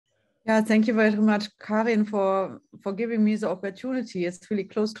Yeah, thank you very much, Karin, for giving me the opportunity. It's really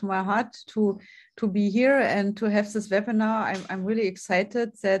close to my heart to be here and to have this webinar. I'm really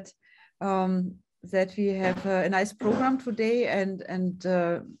excited that that we have a nice program today and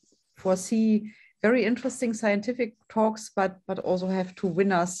foresee very interesting scientific talks, but also have two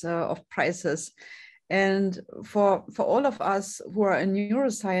winners of prizes. And for all of us who are in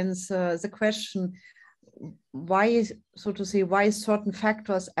neuroscience, the question, why, so to say, why certain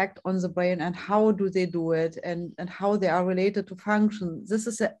factors act on the brain and how do they do it, and how they are related to function. This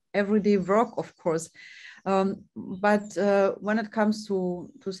is an everyday work, of course. But when it comes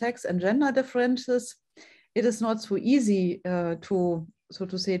to sex and gender differences, it is not so easy to, so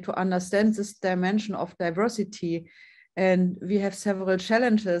to say, to understand this dimension of diversity. And we have several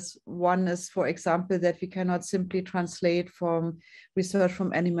challenges. One is, for example, that we cannot simply translate from research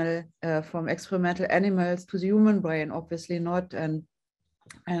from from experimental animals to the human brain, obviously not. And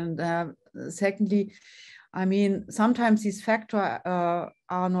secondly, I mean, sometimes these factors are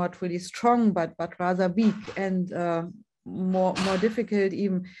not really strong, but rather weak and more difficult.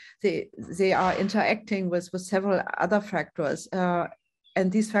 Even they are interacting with several other factors, and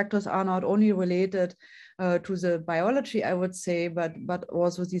these factors are not only related to the biology, I would say, but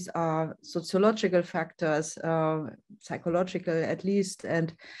also these are sociological factors, psychological at least,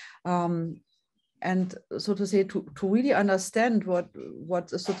 and so to say, to really understand what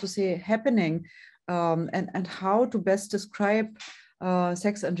is, so to say, happening, and how to best describe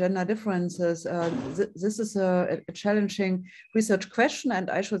sex and gender differences. This is a challenging research question,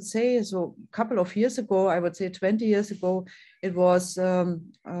 and I should say, so a couple of years ago, I would say 20 years ago, it was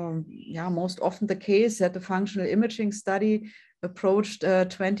most often the case that the functional imaging study approached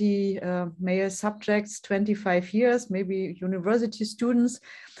 20 male subjects, 25 years, maybe university students,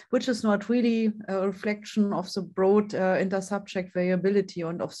 which is not really a reflection of the broad intersubject variability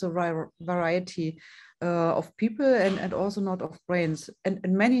and of the variety of people, and also not of brains. And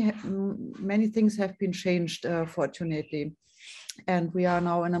many things have been changed, fortunately. And we are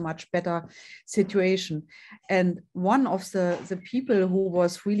now in a much better situation. And one of the people who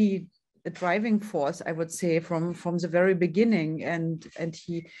was really a driving force, I would say, from the very beginning, and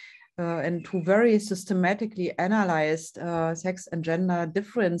who very systematically analyzed sex and gender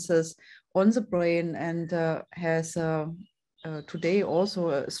differences on the brain, and has today also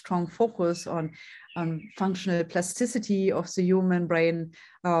a strong focus on functional plasticity of the human brain.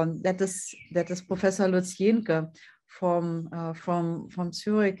 That is Professor Lutz Jäncke from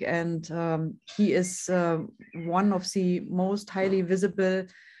Zurich, and he is one of the most highly visible,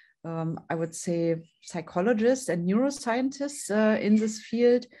 I would say, psychologists and neuroscientists in this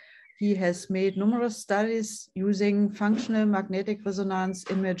field. He has made numerous studies using functional magnetic resonance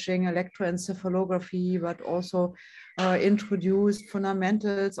imaging, electroencephalography, but also introduced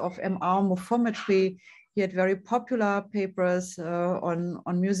fundamentals of MR morphometry. He had very popular papers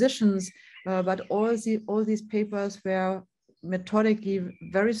on musicians, but all these papers were methodically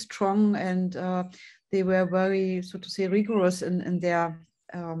very strong, and they were very, so to say, rigorous in their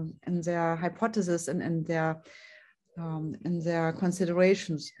hypothesis and in their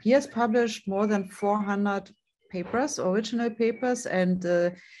considerations. He has published more than 400 papers, original papers, and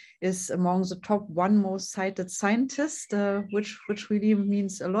is among the top 1 most cited scientists, which really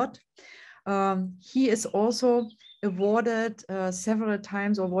means a lot. He is also awarded several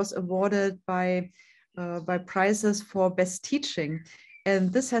times, or was awarded by prizes for best teaching.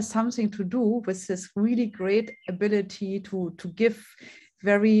 And this has something to do with his really great ability to give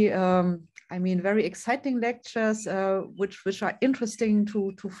very, very exciting lectures, which are interesting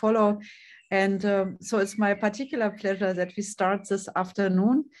to follow. And so it's my particular pleasure that we start this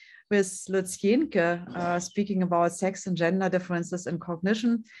afternoon with Lutz Jäncke speaking about sex and gender differences in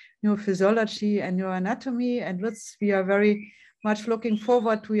cognition, neurophysiology, and neuroanatomy. And Lutz, we are very much looking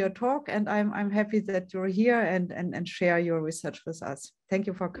forward to your talk, and I'm happy that you're here and share your research with us. Thank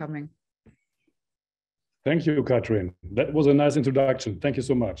you for coming. Thank you, Katrin. That was a nice introduction. Thank you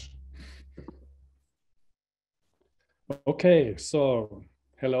so much. Okay, so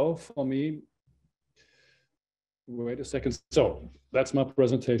hello for me. Wait a second. So that's my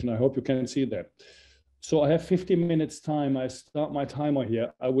presentation. I hope you can see that. So I have 15 minutes time. I start my timer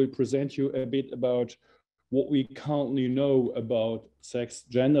here. I will present you a bit about what we currently know about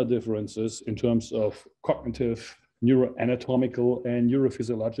sex-gender differences in terms of cognitive, neuroanatomical, and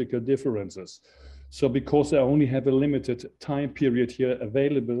neurophysiological differences. So because I only have a limited time period here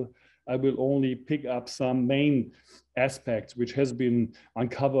available, I will only pick up some main aspects which has been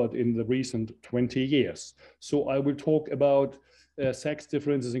uncovered in the recent 20 years. So I will talk about sex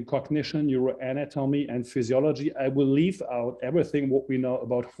differences in cognition, neuroanatomy, and physiology. I will leave out everything what we know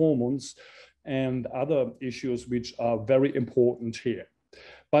about hormones and other issues which are very important here.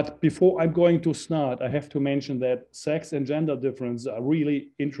 But before I'm going to start, I have to mention that sex and gender differences are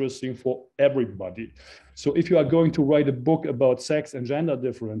really interesting for everybody. So if you are going to write a book about sex and gender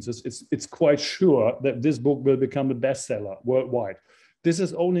differences, it's quite sure that this book will become a bestseller worldwide. This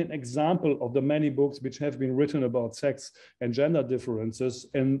is only an example of the many books which have been written about sex and gender differences.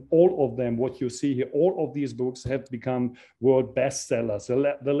 And all of them, what you see here, all of these books have become world bestsellers.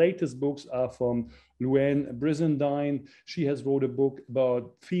 The latest books are from Luann Brizendine. She has wrote a book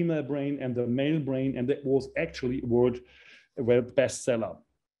about female brain and the male brain, and that was actually a world bestseller.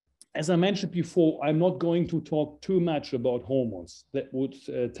 As I mentioned before, I'm not going to talk too much about hormones. That would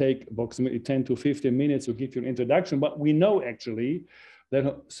take approximately 10 to 15 minutes to give you an introduction, but we know actually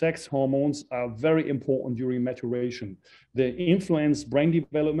that sex hormones are very important during maturation. They influence brain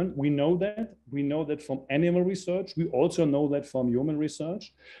development. We know that. We know that from animal research. We also know that from human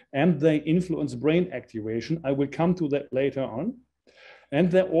research. And they influence brain activation. I will come to that later on.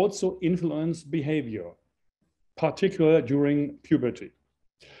 And they also influence behavior, particularly during puberty.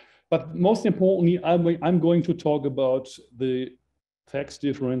 But most importantly, I'm going to talk about the sex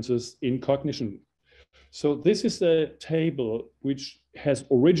differences in cognition. So this is a table which has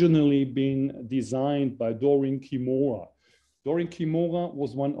originally been designed by Doreen Kimura. Doreen Kimura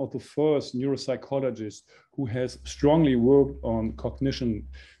was one of the first neuropsychologists who has strongly worked on cognition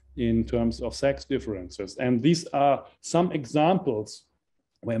in terms of sex differences. And these are some examples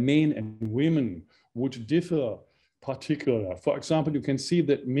where men and women would differ particular. For example, you can see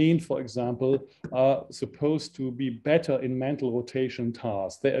that men, for example, are supposed to be better in mental rotation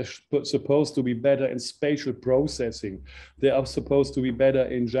tasks. They are supposed to be better in spatial processing. They are supposed to be better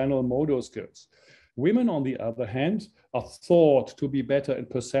in general motor skills. Women, on the other hand, are thought to be better in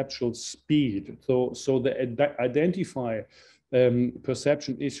perceptual speed. So they identify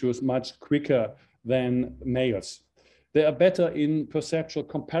perception issues much quicker than males. They are better in perceptual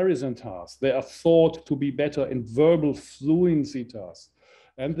comparison tasks. They are thought to be better in verbal fluency tasks.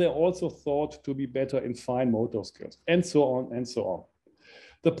 And they're also thought to be better in fine motor skills, and so on and so on.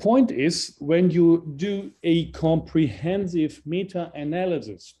 The point is, when you do a comprehensive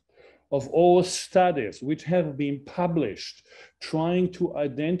meta-analysis of all studies which have been published trying to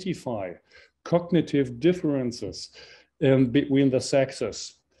identify cognitive differences between the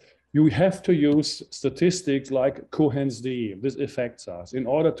sexes, you have to use statistics like Cohen's d, this effect size, in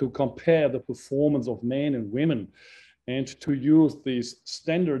order to compare the performance of men and women and to use this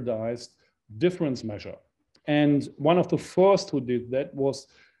standardized difference measure. And one of the first who did that was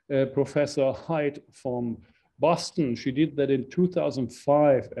Professor Haidt from Boston. She did that in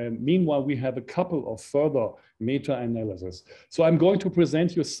 2005. And meanwhile, we have a couple of further meta-analyses. So I'm going to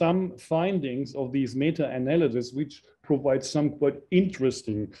present you some findings of these meta-analyses, which provide some quite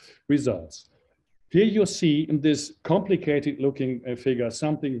interesting results. Here you see in this complicated looking figure,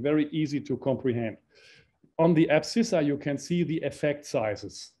 something very easy to comprehend. On the abscissa, you can see the effect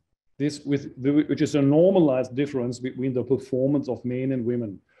sizes, which is a normalized difference between the performance of men and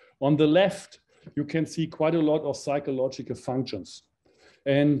women. On the left, you can see quite a lot of psychological functions.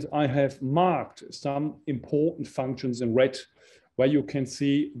 And I have marked some important functions in red, where you can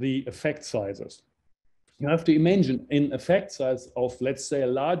see the effect sizes. You have to imagine an effect size of, let's say,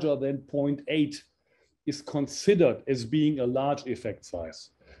 larger than 0.8 is considered as being a large effect size.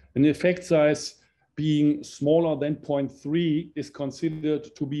 An effect size being smaller than 0.3 is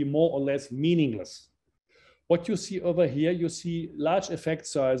considered to be more or less meaningless. What you see over here, you see large effect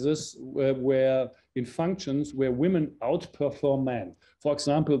sizes where in functions where women outperform men. For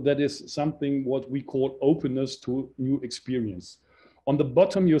example, that is something what we call openness to new experience. On the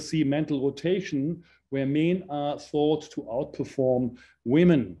bottom, you see mental rotation, where men are thought to outperform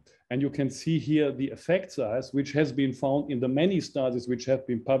women. And you can see here the effect size, which has been found in the many studies which have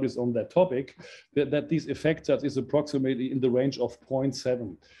been published on that topic, that this effect size is approximately in the range of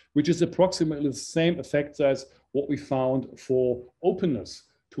 0.7, which is approximately the same effect size what we found for openness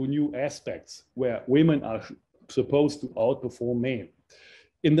to new aspects, where women are supposed to outperform men.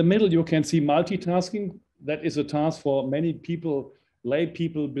 In the middle, you can see multitasking. That is a task for many people. Lay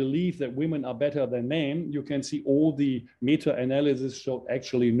people believe that women are better than men. You can see all the meta-analysis showed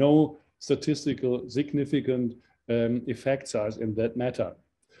actually no statistical significant effect size in that matter.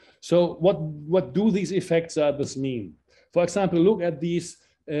 So what do these effect sizes mean? For example, look at these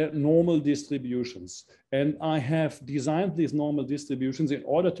normal distributions. And I have designed these normal distributions in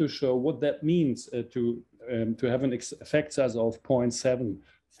order to show what that means to have an effect size of 0.7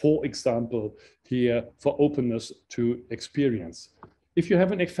 for example, here for openness to experience. If you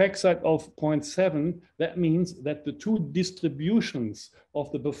have an effect size of 0.7, that means that the two distributions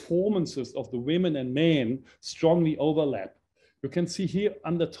of the performances of the women and men strongly overlap. You can see here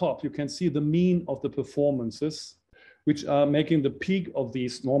on the top, you can see the mean of the performances, which are making the peak of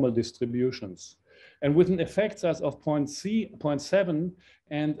these normal distributions. And with an effect size of 0.7,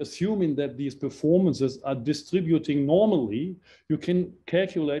 and assuming that these performances are distributing normally, you can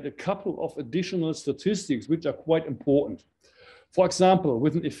calculate a couple of additional statistics which are quite important. For example,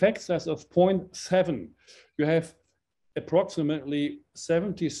 with an effect size of 0.7, you have approximately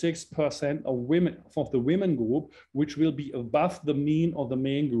 76% of women of the women group, which will be above the mean of the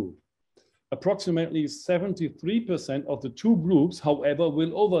main group. Approximately 73% of the two groups, however,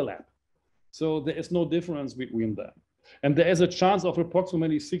 will overlap. So there is no difference between them. And there is a chance of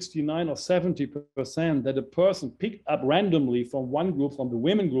approximately 69 or 70% that a person picked up randomly from one group, from the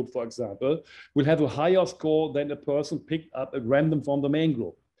women group, for example, will have a higher score than a person picked up at random from the main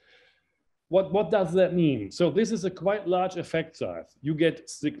group. What does that mean? So this is a quite large effect size. You get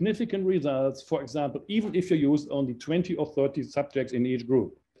significant results, for example, even if you use only 20 or 30 subjects in each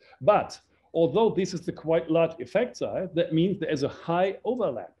group. But although this is a quite large effect size, that means there is a high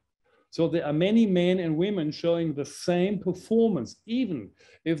overlap. So there are many men and women showing the same performance, even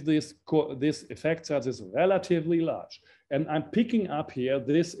if this effect size is relatively large. And I'm picking up here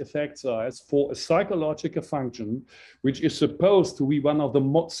this effect size for a psychological function, which is supposed to be one of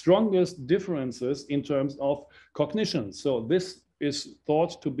the strongest differences in terms of cognition. So this is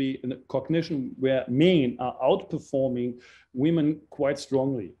thought to be a cognition where men are outperforming women quite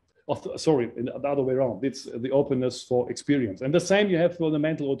strongly. Sorry, the other way around. It's the openness for experience. And the same you have for the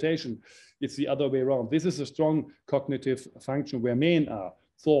mental rotation. It's the other way around. This is a strong cognitive function where men are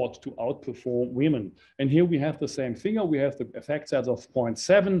thought to outperform women. And here we have the same figure. We have the effect size of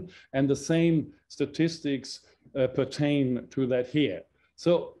 0.7, and the same statistics pertain to that here.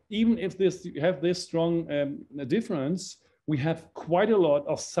 So even if you have this strong difference, we have quite a lot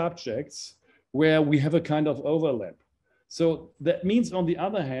of subjects where we have a kind of overlap. So that means, on the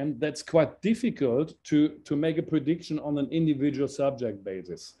other hand, that's quite difficult to make a prediction on an individual subject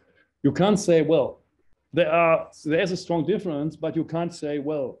basis. You can't say, well, there's a strong difference, but you can't say,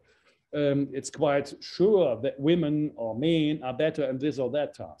 well, it's quite sure that women or men are better in this or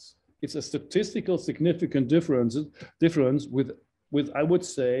that task. It's a statistical significant difference with I would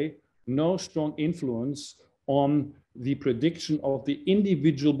say, no strong influence on the prediction of the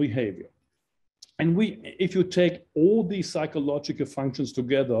individual behavior. And if you take all these psychological functions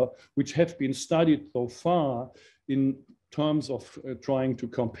together, which have been studied so far in terms of trying to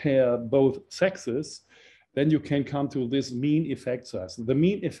compare both sexes, then you can come to this mean effect size. The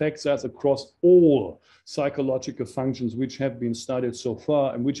mean effect size across all psychological functions which have been studied so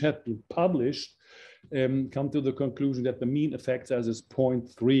far and which have been published come to the conclusion that the mean effect size is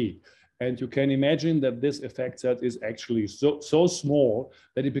 0.3. And you can imagine that this effect size is actually so small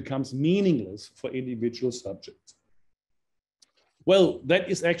that it becomes meaningless for individual subjects. Well,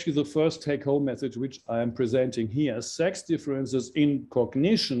 that is actually the first take-home message which I am presenting here. Sex differences in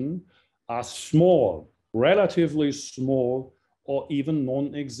cognition are small, relatively small, or even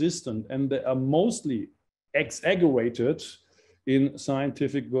non-existent. And they are mostly exaggerated in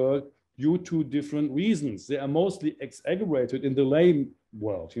scientific world due to different reasons. They are mostly exaggerated in the lay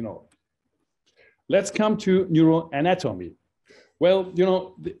world, you know. Let's come to neuroanatomy. Well, you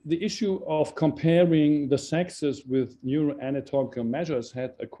know, the issue of comparing the sexes with neuroanatomical measures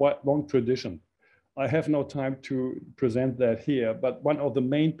had a quite long tradition. I have no time to present that here, but one of the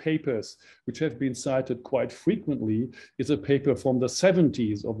main papers which have been cited quite frequently is a paper from the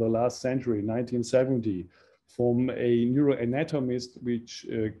 70s of the last century, 1970, from a neuroanatomist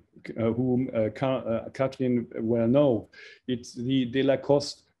whom Katrin well knows. It's the De La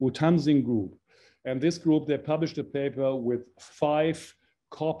Coste-Utamsing group. And this group, they published a paper with 5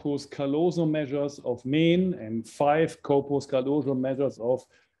 corpus callosum measures of men and 5 corpus callosum measures of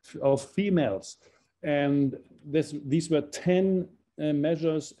females. And these were 10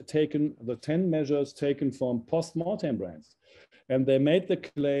 measures taken, the 10 measures taken from post-mortem brains. And they made the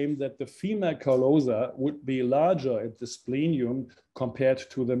claim that the female callosa would be larger at the splenium compared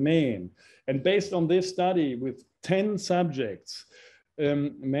to the male. And based on this study with 10 subjects,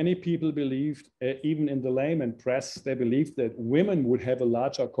 many people believed, even in the layman press, they believed that women would have a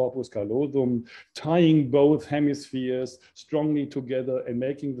larger corpus callosum, tying both hemispheres strongly together and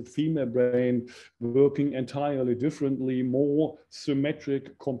making the female brain working entirely differently, more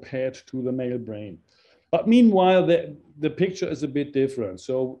symmetric compared to the male brain. But meanwhile, the picture is a bit different.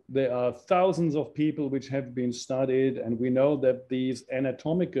 So there are thousands of people which have been studied, and we know that these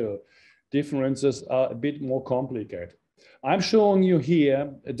anatomical differences are a bit more complicated. I'm showing you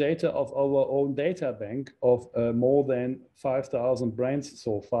here data of our own data bank of more than 5,000 brains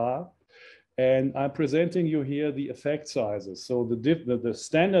so far. And I'm presenting you here the effect sizes. So the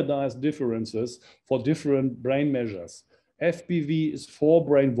standardized differences for different brain measures. FBV is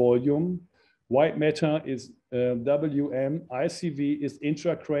forebrain volume. White matter is WM. ICV is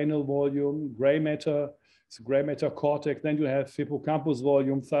intracranial volume. Gray matter is gray matter cortex. Then you have hippocampus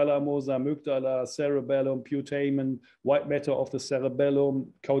volume, thalamus, amygdala, cerebellum, putamen, white matter of the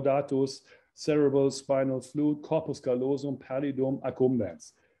cerebellum, caudatus, cerebral spinal fluid, corpus callosum, pallidum,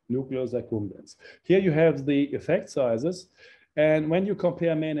 accumbens, nucleus accumbens. Here you have the effect sizes. And when you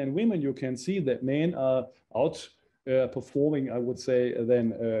compare men and women, you can see that men are outperforming, I would say,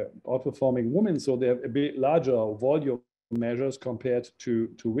 than outperforming women. So they have a bit larger volume measures compared to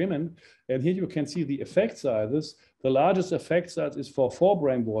women. And here you can see the effect sizes. The largest effect size is for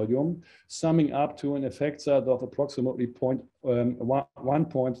forebrain volume, summing up to an effect size of approximately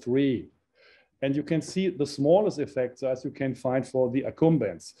 1.3. And you can see the smallest effect size you can find for the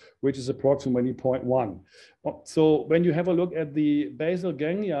accumbens, which is approximately 0.1. So when you have a look at the basal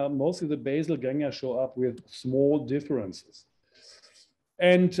ganglia, mostly the basal ganglia show up with small differences.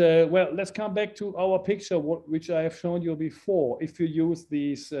 And well, let's come back to our picture, which I have shown you before. If you use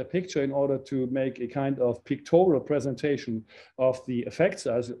this picture in order to make a kind of pictorial presentation of the effect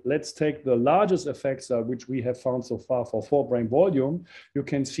size, let's take the largest effect size, which we have found so far for forebrain volume. You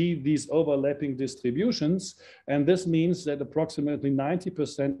can see these overlapping distributions. And this means that approximately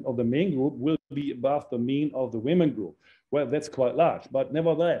 90% of the men group will be above the mean of the women group. Well, that's quite large, but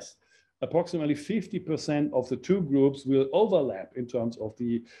nevertheless, approximately 50% of the two groups will overlap in terms of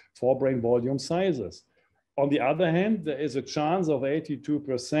the forebrain volume sizes. On the other hand, there is a chance of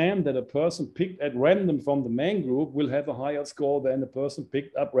 82% that a person picked at random from the men group will have a higher score than a person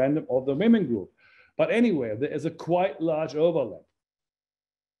picked up random of the women group. But anyway, there is a quite large overlap.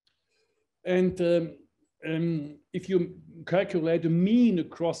 And if you calculate the mean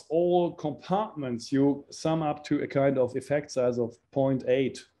across all compartments, you sum up to a kind of effect size of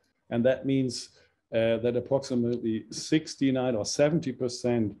 0.8. And that means that approximately 69 or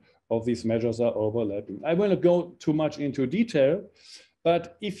 70% of these measures are overlapping. I won't go too much into detail,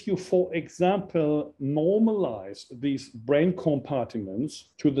 but if you, for example, normalize these brain compartments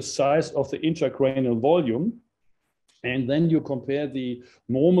to the size of the intracranial volume, and then you compare the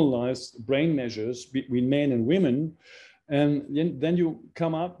normalized brain measures between men and women, and then you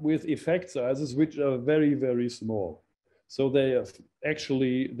come up with effect sizes which are very, very small. So there is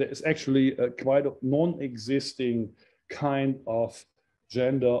actually a quite a non-existing kind of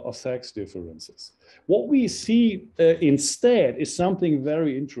gender or sex differences. What we see instead is something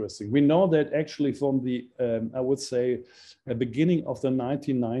very interesting. We know that actually from the, I would say, beginning of the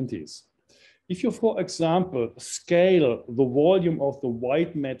 1990s. If you, for example, scale the volume of the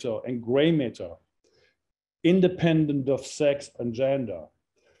white matter and gray matter, independent of sex and gender,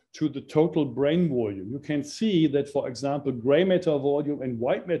 to the total brain volume, you can see that, for example, gray matter volume and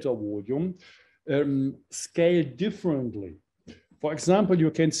white matter volume scale differently. For example,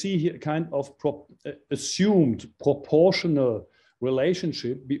 you can see here kind of assumed proportional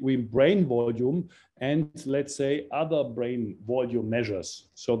relationship between brain volume and, let's say, other brain volume measures.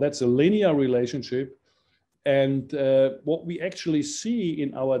 So that's a linear relationship. And what we actually see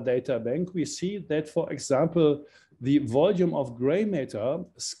in our data bank, we see that, for example, the volume of gray matter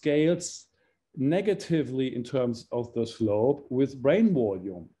scales negatively in terms of the slope with brain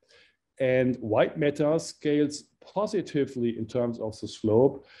volume. And white matter scales positively in terms of the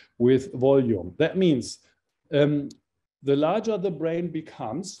slope with volume. That means the larger the brain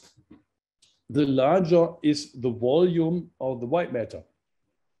becomes, the larger is the volume of the white matter.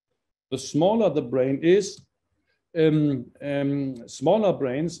 The smaller the brain is, smaller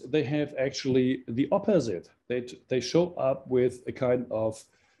brains, they have actually the opposite. They show up with a kind of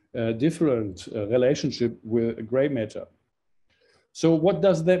different relationship with gray matter. So what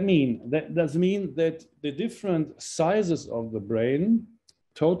does that mean? That does mean that the different sizes of the brain,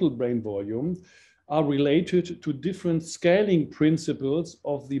 total brain volume, are related to different scaling principles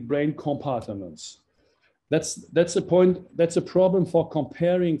of the brain compartments. That's a point, that's a problem for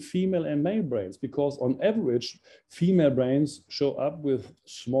comparing female and male brains, because on average, female brains show up with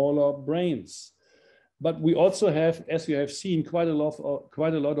smaller brains. But we also have, as you have seen, quite a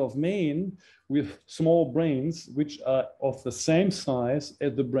lot of men with small brains, which are of the same size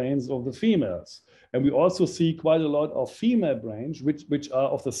as the brains of the females. And we also see quite a lot of female brains, which are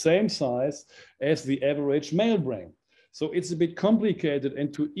of the same size as the average male brain. So it's a bit complicated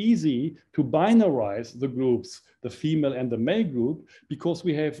and too easy to binarize the groups, the female and the male group, because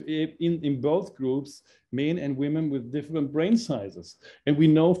we have in both groups men and women with different brain sizes. And we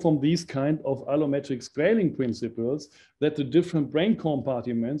know from these kind of allometric scaling principles that the different brain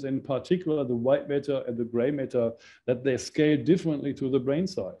compartments, in particular the white matter and the gray matter, that they scale differently to the brain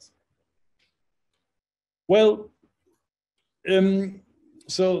size. Well,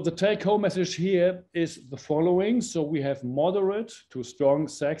 so the take-home message here is the following. So we have moderate to strong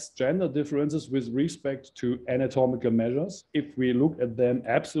sex gender differences with respect to anatomical measures, if we look at them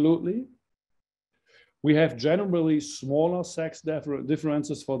absolutely. We have generally smaller sex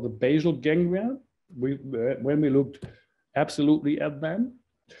differences for the basal ganglia when we looked absolutely at them.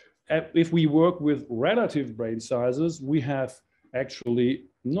 If we work with relative brain sizes, we have actually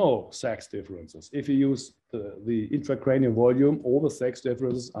no sex differences. If you use the intracranial volume, all the sex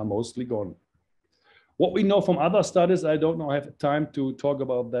differences are mostly gone. What we know from other studies, I don't know, I have time to talk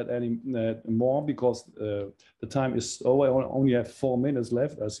about that anymore because the time is over. I only have 4 minutes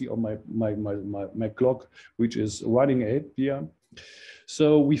left. I see on my clock, which is running 8 here.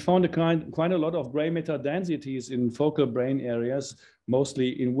 So we found quite a lot of gray matter densities in focal brain areas,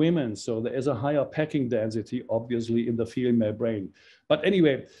 mostly in women. So there is a higher packing density, obviously, in the female brain. But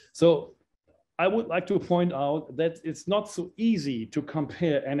anyway, so I would like to point out that it's not so easy to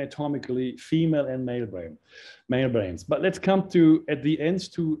compare anatomically female and male brains. But let's come to, at the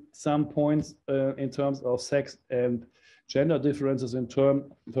end, to some points in terms of sex and gender differences in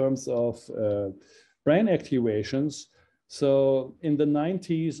terms of brain activations. So in the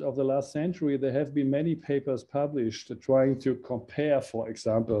 90s of the last century, there have been many papers published trying to compare, for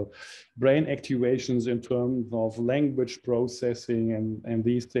example, brain activations in terms of language processing and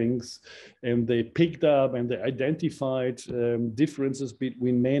these things. And they picked up and they identified differences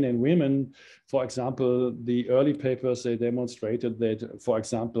between men and women. For example, the early papers, they demonstrated that, for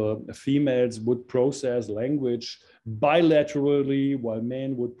example, females would process language bilaterally, while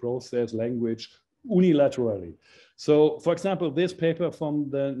men would process language unilaterally. So, for example, this paper from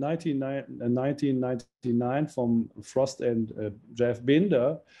the 1999 from Frost and Jeff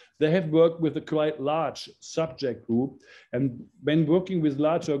Binder, they have worked with a quite large subject group. And when working with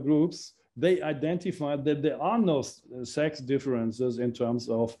larger groups, they identified that there are no sex differences in terms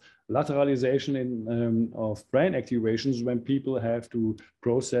of lateralization of brain activations when people have to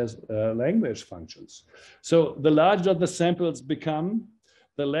process language functions. So the larger the samples become,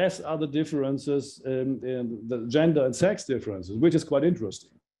 the less are the differences in the gender and sex differences, which is quite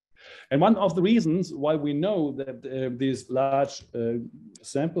interesting. And one of the reasons why we know that these large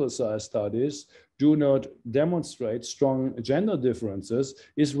sample size studies do not demonstrate strong gender differences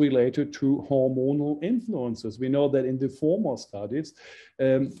is related to hormonal influences. We know that in the former studies,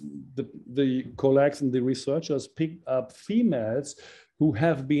 the colleagues and the researchers picked up females who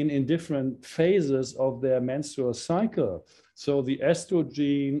have been in different phases of their menstrual cycle. So the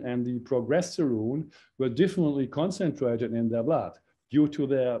estrogen and the progesterone were differently concentrated in their blood due to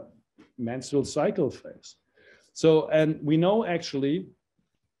their menstrual cycle phase. So, and we know actually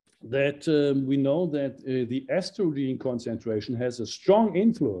that the estrogen concentration has a strong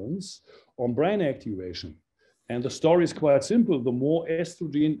influence on brain activation. And the story is quite simple. The more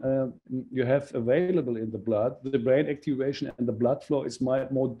estrogen you have available in the blood, the brain activation and the blood flow is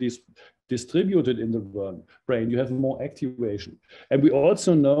more distributed in the brain. You have more activation. And we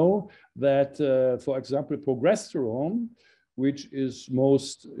also know that, for example, progesterone, which is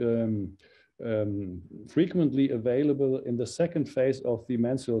most frequently available in the second phase of the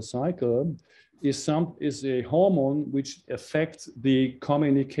menstrual cycle, is a hormone which affects the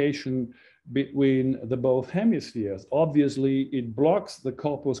communication between the both hemispheres. Obviously, it blocks the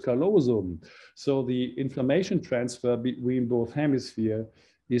corpus callosum, so the information transfer between both hemispheres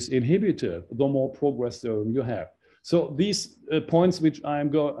is inhibited the more progesterone you have. So these points which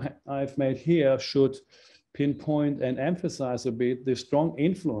I've made here should pinpoint and emphasize a bit the strong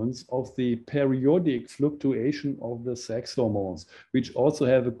influence of the periodic fluctuation of the sex hormones, which also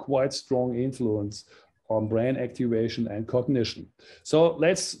have a quite strong influence on brain activation and cognition. So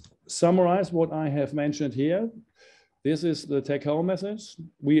let's summarize what I have mentioned here. This is the take-home message.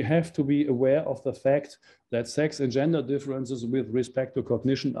 We have to be aware of the fact that sex and gender differences with respect to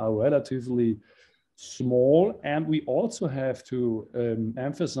cognition are relatively small, and we also have to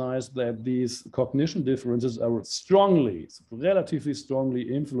emphasize that these cognition differences are relatively strongly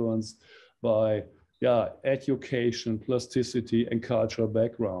influenced by education, plasticity, and cultural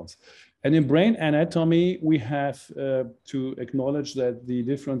backgrounds. And in brain anatomy, we have to acknowledge that the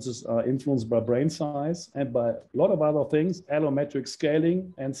differences are influenced by brain size and by a lot of other things, allometric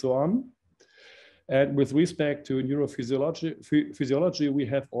scaling, and so on. And with respect to neurophysiology, we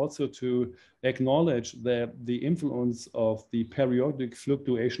have also to acknowledge that the influence of the periodic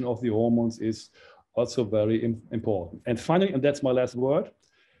fluctuation of the hormones is also very important. And finally, and that's my last word,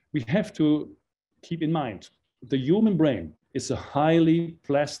 we have to keep in mind the human brain is a highly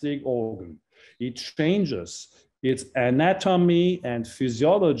plastic organ. It changes its anatomy and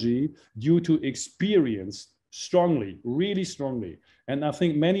physiology due to experience strongly, really strongly. And I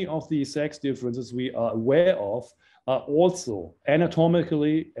think many of the sex differences we are aware of are also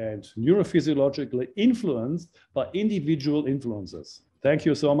anatomically and neurophysiologically influenced by individual influences. Thank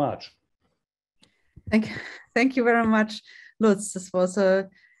you so much. Thank you very much, Lutz. This was a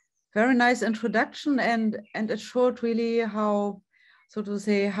very nice introduction, and it showed really how, so to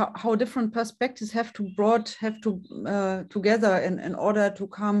say, how different perspectives have to together in order to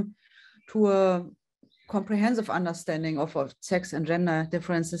come to a comprehensive understanding of what sex and gender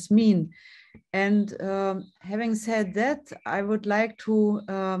differences mean. And having said that, I would like to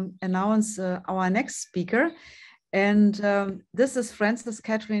announce our next speaker, and this is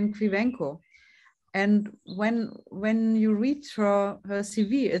Katrin Quevenco. And when you read her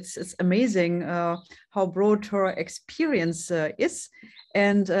CV, it's amazing how broad her experience is.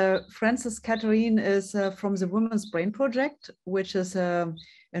 And Katrin is from the Women's Brain Project, which is an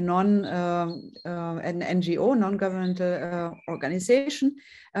NGO, non-governmental organization.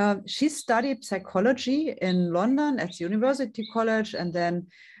 She studied psychology in London at the University College, and then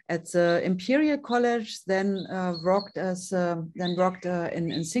at the Imperial College, then worked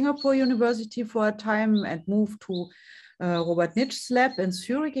in Singapore University for a time, and moved to Robert Nitsch's lab in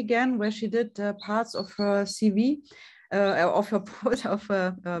Zurich again, where she did parts of her CV, of her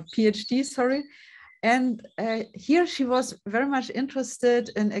PhD, sorry. And here she was very much interested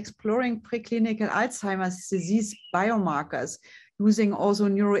in exploring preclinical Alzheimer's disease biomarkers using also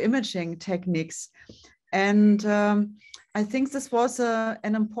neuroimaging techniques. And I think this was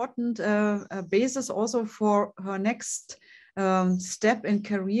an important basis also for her next step in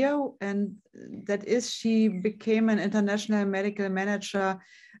career, and that is she became an international medical manager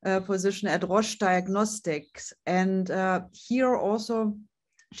position at Roche Diagnostics. And here also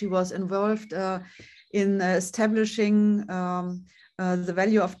she was involved in establishing the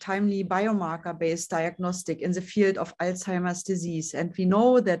value of timely biomarker-based diagnostic in the field of Alzheimer's disease. And we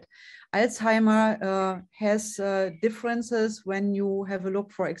know that Alzheimer has differences when you have a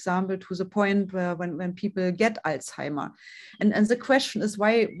look, for example, to the point where when people get Alzheimer. And the question is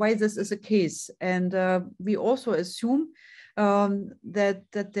why this is the case. And we also assume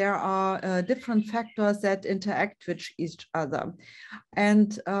that there are different factors that interact with each other.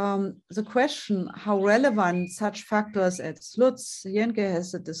 And the question how relevant such factors as Lutz Jäncke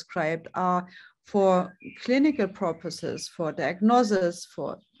has described are for clinical purposes, for diagnosis,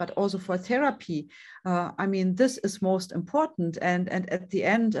 but also for therapy. I mean, this is most important. And at the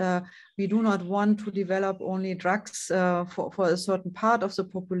end, we do not want to develop only drugs for a certain part of the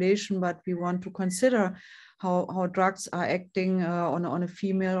population, but we want to consider how drugs are acting on a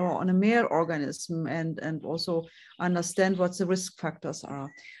female or on a male organism, and also understand what the risk factors are.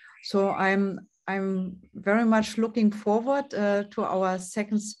 So I'm very much looking forward to our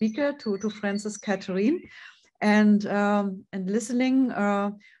second speaker, to Katrin, and listening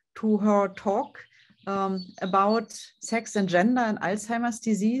to her talk about sex and gender and Alzheimer's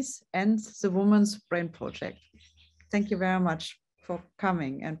disease and the Women's Brain Project. Thank you very much for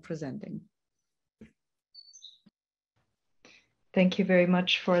coming and presenting. Thank you very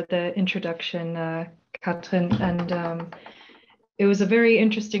much for the introduction, Katrin. And it was a very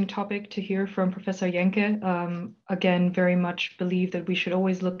interesting topic to hear from Professor Jäncke. Again, very much believe that we should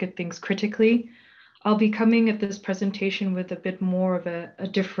always look at things critically. I'll be coming at this presentation with a bit more of a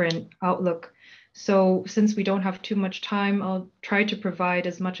different outlook. So since we don't have too much time, I'll try to provide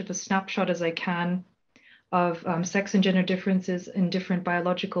as much of a snapshot as I can of sex and gender differences in different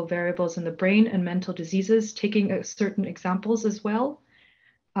biological variables in the brain and mental diseases, taking certain examples as well.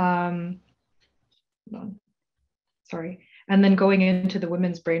 Sorry. And then going into the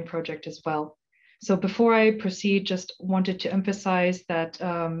Women's Brain Project as well. So before I proceed, just wanted to emphasize that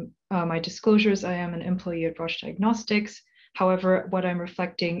my disclosures, I am an employee at Roche Diagnostics. However, what I'm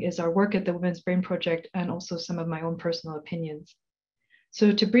reflecting is our work at the Women's Brain Project and also some of my own personal opinions.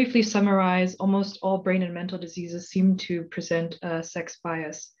 So to briefly summarize, almost all brain and mental diseases seem to present a sex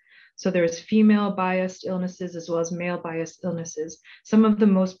bias. So there's female biased illnesses as well as male biased illnesses. Some of the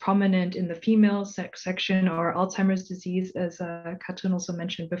most prominent in the female section are Alzheimer's disease, as Katrin also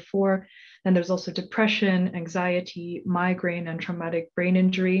mentioned before. And there's also depression, anxiety, migraine, and traumatic brain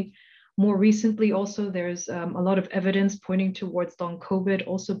injury. More recently, also, there's a lot of evidence pointing towards long COVID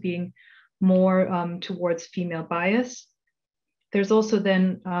also being more towards female bias. There's also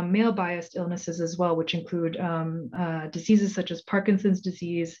then male biased illnesses as well, which include diseases such as Parkinson's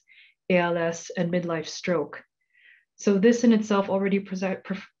disease, ALS, and midlife stroke. So this in itself already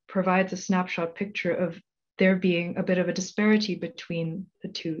provides a snapshot picture of there being a bit of a disparity between the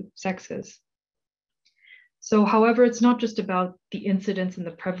two sexes. So, however, it's not just about the incidence and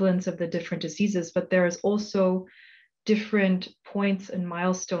the prevalence of the different diseases, but there is also different points and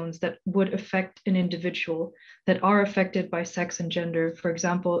milestones that would affect an individual that are affected by sex and gender. For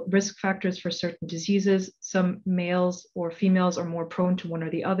example, risk factors for certain diseases. Some males or females are more prone to one or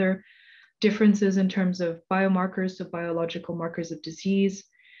the other. Differences in terms of biomarkers, so biological markers of disease,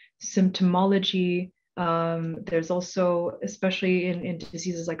 symptomology. There's also, especially in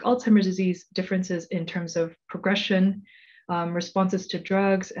diseases like Alzheimer's disease, differences in terms of progression, responses to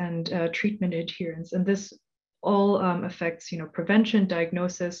drugs, and treatment adherence. And this all affects, prevention,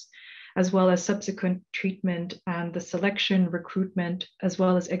 diagnosis, as well as subsequent treatment and the selection, recruitment, as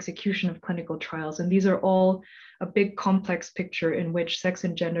well as execution of clinical trials. And these are all a big complex picture in which sex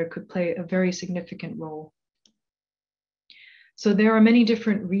and gender could play a very significant role. So there are many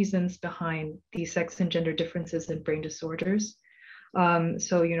different reasons behind these sex and gender differences in brain disorders.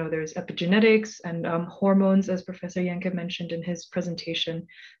 So, there's epigenetics and hormones, as Professor Jäncke mentioned in his presentation.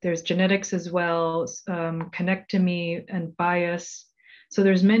 There's genetics as well, connectomy and bias. So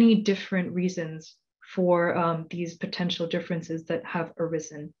there's many different reasons for these potential differences that have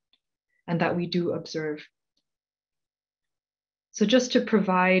arisen and that we do observe. So just to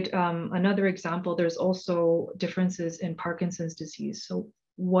provide another example, there's also differences in Parkinson's disease. So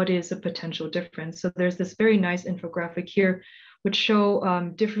what is a potential difference? So there's this very nice infographic here which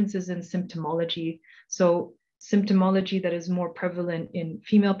show differences in symptomology. So symptomology that is more prevalent in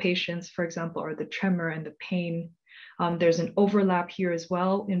female patients, for example, are the tremor and the pain. There's an overlap here as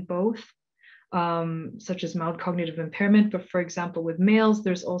well in both, such as mild cognitive impairment. But for example, with males,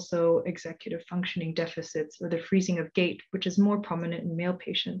 there's also executive functioning deficits or the freezing of gait, which is more prominent in male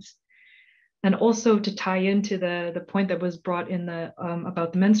patients. And also to tie into the point that was brought in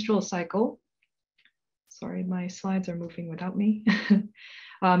about the menstrual cycle. Sorry, my slides are moving without me.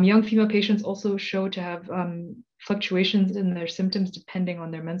 Young female patients also show to have fluctuations in their symptoms depending on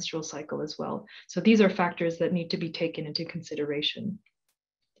their menstrual cycle as well. So these are factors that need to be taken into consideration.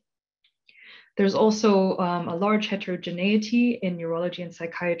 There's also a large heterogeneity in neurology and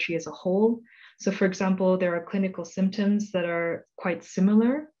psychiatry as a whole. So for example, there are clinical symptoms that are quite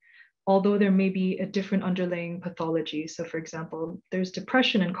similar, although there may be a different underlying pathology. So for example, there's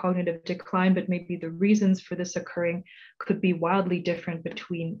depression and cognitive decline, but maybe the reasons for this occurring could be wildly different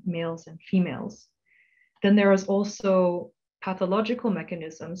between males and females. Then there is also pathological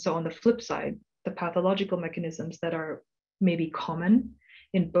mechanisms. So on the flip side, the pathological mechanisms that are maybe common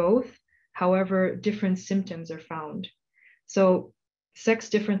in both, however, different symptoms are found. So sex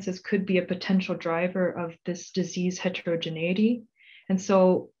differences could be a potential driver of this disease heterogeneity. And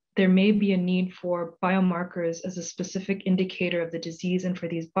so there may be a need for biomarkers as a specific indicator of the disease and for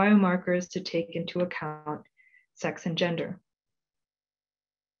these biomarkers to take into account sex and gender.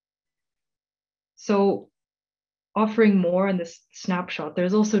 So offering more in this snapshot,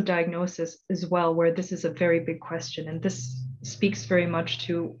 there's also diagnosis as well, where this is a very big question. And this speaks very much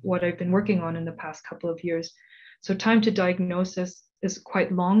to what I've been working on in the past couple of years. So time to diagnosis is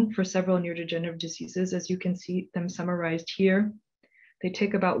quite long for several neurodegenerative diseases, as you can see them summarized here. They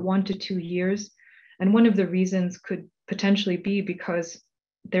take about 1 to 2 years. And one of the reasons could potentially be because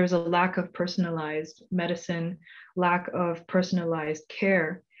there's a lack of personalized medicine, lack of personalized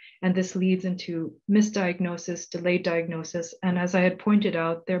care. And this leads into misdiagnosis, delayed diagnosis. And as I had pointed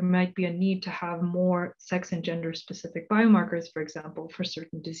out, there might be a need to have more sex and gender specific biomarkers, for example, for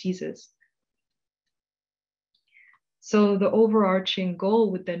certain diseases. So the overarching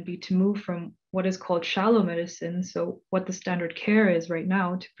goal would then be to move from what is called shallow medicine, so what the standard care is right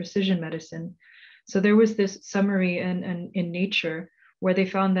now, to precision medicine. So there was this summary in Nature where they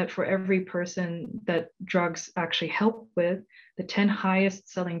found that for every person that drugs actually help with, the 10 highest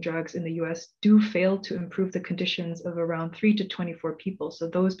selling drugs in the US do fail to improve the conditions of around 3 to 24 people. So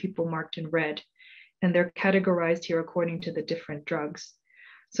those people marked in red, and they're categorized here according to the different drugs.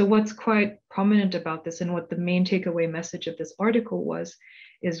 So what's quite prominent about this, and what the main takeaway message of this article was,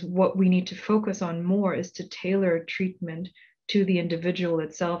 is what we need to focus on more is to tailor treatment to the individual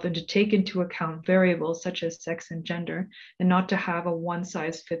itself and to take into account variables such as sex and gender, and not to have a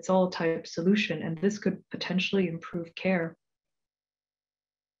one-size-fits-all type solution. And this could potentially improve care.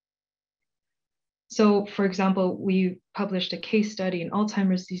 So, for example, we published a case study in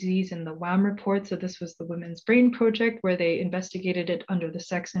Alzheimer's disease in the WAM report. So this was the Women's Brain Project, where they investigated it under the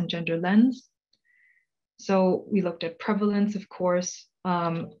sex and gender lens. So we looked at prevalence, of course.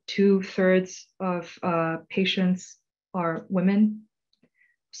 2/3 of patients are women.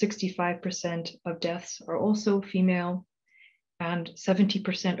 65% of deaths are also female, and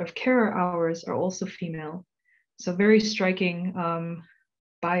 70% of carer hours are also female. So very striking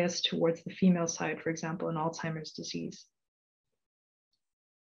bias towards the female side, for example, in Alzheimer's disease.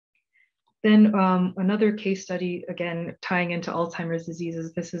 Then another case study, again, tying into Alzheimer's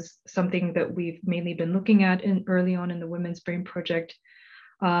diseases. This is something that we've mainly been looking at early on in the Women's Brain Project.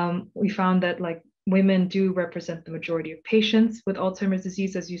 We found that like women do represent the majority of patients with Alzheimer's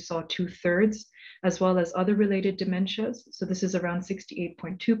disease, as you saw, 2/3, as well as other related dementias. So this is around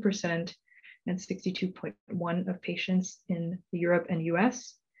 68.2% and 62.1% of patients in Europe and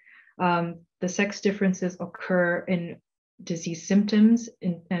US. The sex differences occur in disease symptoms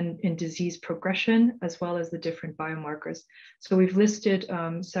and in disease progression, as well as the different biomarkers. So we've listed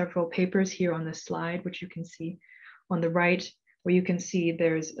several papers here on this slide, which you can see on the right, where you can see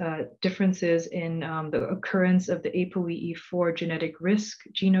there's differences in the occurrence of the ApoE4 genetic risk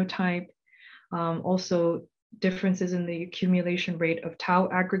genotype, also differences in the accumulation rate of tau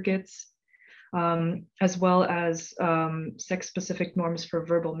aggregates, as well as sex-specific norms for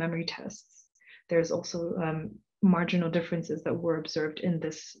verbal memory tests. There's also marginal differences that were observed in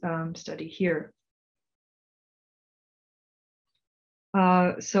this study here.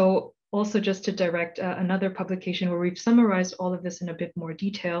 So also just to direct another publication where we've summarized all of this in a bit more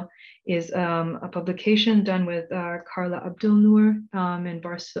detail is a publication done with Carla Abdelnour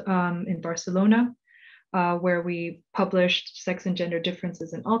in Barcelona, where we published sex and gender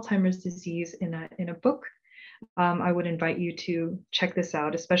differences in Alzheimer's disease in a book. I would invite you to check this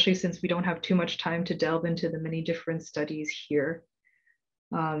out, especially since we don't have too much time to delve into the many different studies here.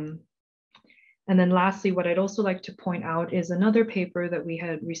 And then lastly, what I'd also like to point out is another paper that we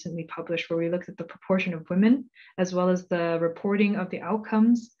had recently published where we looked at the proportion of women, as well as the reporting of the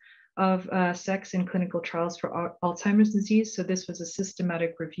outcomes of sex in clinical trials for Alzheimer's disease. So this was a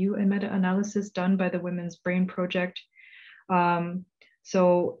systematic review and meta-analysis done by the Women's Brain Project.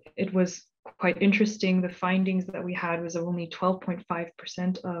 So it was quite interesting. The findings that we had was only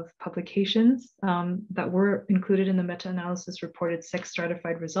 12.5% of publications that were included in the meta-analysis reported sex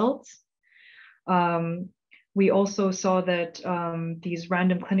stratified results. We also saw that these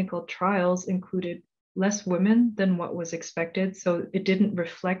random clinical trials included less women than what was expected. So it didn't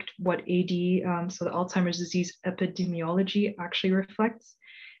reflect what AD, so the Alzheimer's disease epidemiology actually reflects.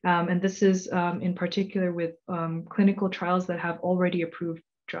 And this is in particular with clinical trials that have already approved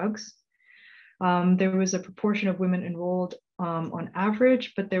drugs. There was a proportion of women enrolled on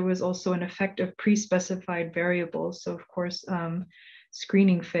average, but there was also an effect of pre-specified variables. So of course,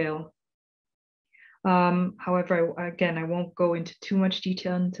 screening fail. However, again, I won't go into too much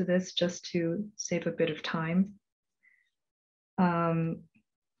detail into this just to save a bit of time. And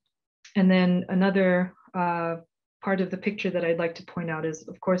then another part of the picture that I'd like to point out is,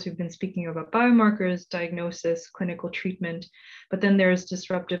 of course, we've been speaking about biomarkers, diagnosis, clinical treatment, but then there's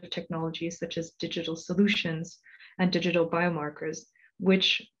disruptive technologies such as digital solutions and digital biomarkers,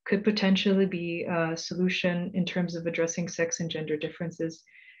 which could potentially be a solution in terms of addressing sex and gender differences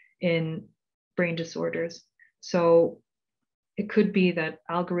in brain disorders. So it could be that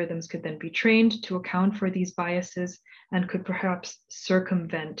algorithms could then be trained to account for these biases and could perhaps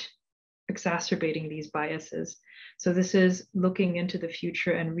circumvent exacerbating these biases. So this is looking into the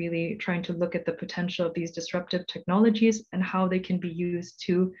future and really trying to look at the potential of these disruptive technologies and how they can be used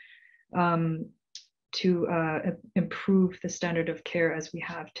to improve the standard of care as we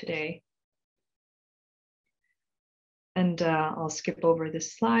have today. And I'll skip over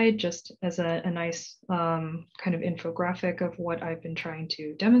this slide just as a nice kind of infographic of what I've been trying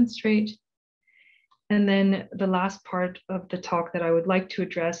to demonstrate. And then the last part of the talk that I would like to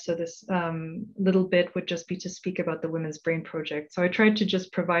address, so this little bit would just be to speak about the Women's Brain Project. So I tried to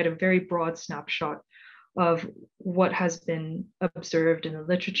just provide a very broad snapshot of what has been observed in the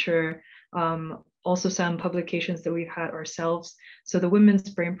literature, also some publications that we've had ourselves. So the Women's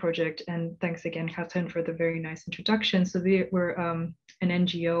Brain Project, and thanks again, Katrin, for the very nice introduction. So we're an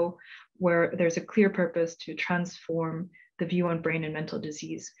NGO where there's a clear purpose to transform the view on brain and mental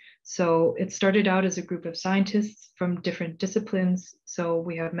disease. So it started out as a group of scientists from different disciplines. So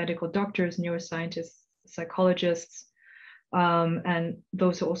we have medical doctors, neuroscientists, psychologists, and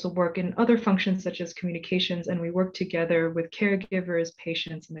those who also work in other functions such as communications. And we work together with caregivers,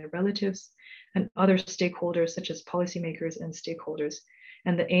 patients, and their relatives, and other stakeholders such as policymakers and stakeholders.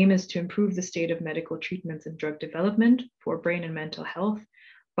 And the aim is to improve the state of medical treatments and drug development for brain and mental health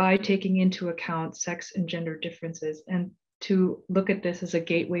by taking into account sex and gender differences, and to look at this as a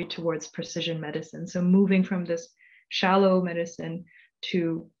gateway towards precision medicine. So moving from this shallow medicine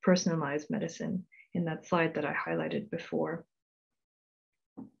to personalized medicine in that slide that I highlighted before.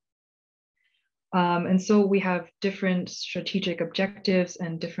 And so we have different strategic objectives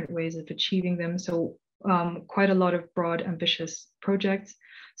and different ways of achieving them. So quite a lot of broad, ambitious projects.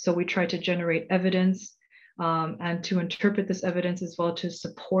 So we try to generate evidence and to interpret this evidence as well to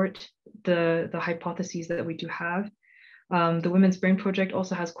support the hypotheses that we do have. The Women's Brain Project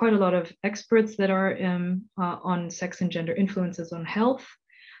also has quite a lot of experts that are on sex and gender influences on health,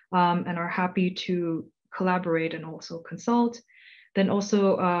 and are happy to collaborate and also consult. Then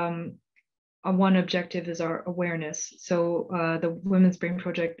also one objective is our awareness. So the Women's Brain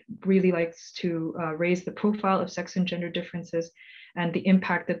Project really likes to raise the profile of sex and gender differences and the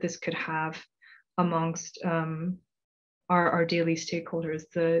impact that this could have amongst our daily stakeholders,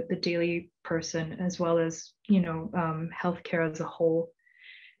 the daily person, as well as, healthcare as a whole.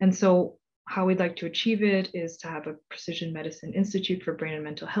 And so how we'd like to achieve it is to have a precision medicine institute for brain and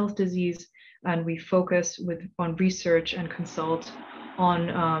mental health disease. And we focus on research and consult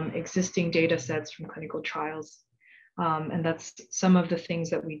on existing data sets from clinical trials. And that's some of the things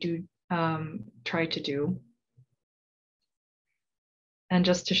that we do try to do. And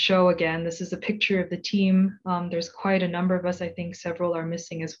just to show again, this is a picture of the team. There's quite a number of us. I think several are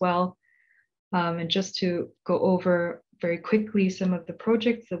missing as well. And just to go over very quickly some of the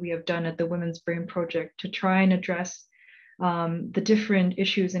projects that we have done at the Women's Brain Project to try and address the different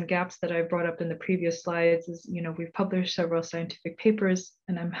issues and gaps that I brought up in the previous slides. Is, we've published several scientific papers,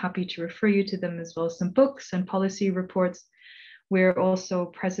 and I'm happy to refer you to them, as well as some books and policy reports. We're also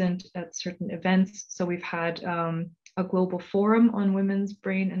present at certain events. So we've had a global forum on women's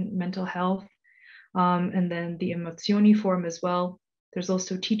brain and mental health, and then the Emozioni Forum as well. There's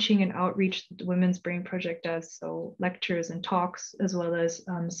also teaching and outreach that the Women's Brain Project does, so lectures and talks, as well as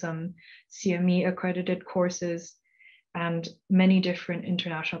some CME accredited courses and many different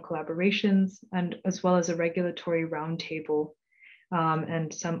international collaborations, and as well as a regulatory roundtable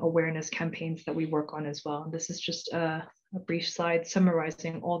and some awareness campaigns that we work on as well. And this is just a brief slide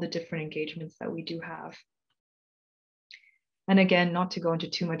summarizing all the different engagements that we do have. And again, not to go into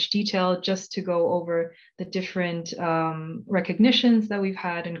too much detail, just to go over the different recognitions that we've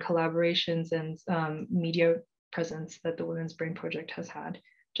had and collaborations and media presence that the Women's Brain Project has had,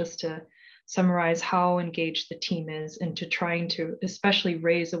 just to summarize how engaged the team is into trying to especially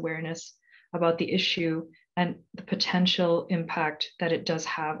raise awareness about the issue and the potential impact that it does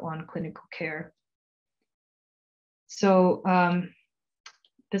have on clinical care. So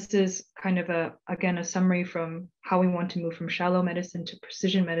this is kind of again, a summary from how we want to move from shallow medicine to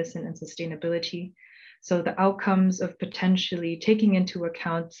precision medicine and sustainability. So the outcomes of potentially taking into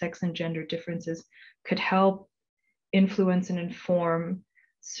account sex and gender differences could help influence and inform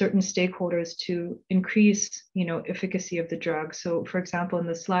certain stakeholders to increase, efficacy of the drug. So for example, in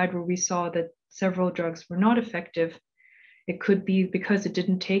the slide where we saw that several drugs were not effective, it could be because it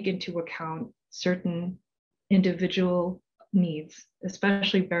didn't take into account certain individual needs,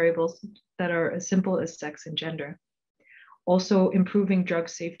 especially variables that are as simple as sex and gender. Also improving drug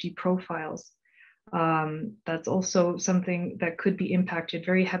safety profiles. That's also something that could be impacted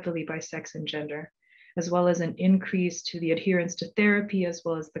very heavily by sex and gender, as well as an increase to the adherence to therapy, as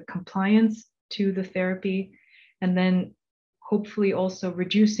well as the compliance to the therapy, and then hopefully also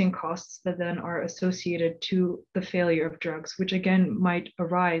reducing costs that then are associated to the failure of drugs, which again might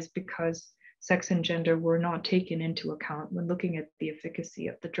arise because sex and gender were not taken into account when looking at the efficacy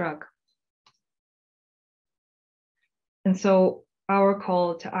of the drug. And so our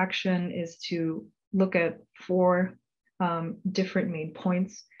call to action is to look at 4 different main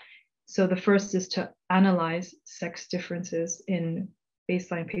points. So the first is to analyze sex differences in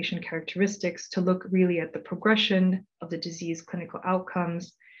baseline patient characteristics, to look really at the progression of the disease clinical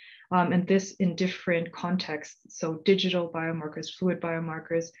outcomes, and this in different contexts. So digital biomarkers, fluid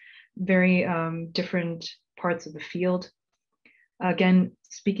biomarkers, very different parts of the field. Again,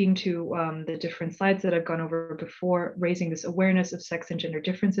 speaking to the different slides that I've gone over before, raising this awareness of sex and gender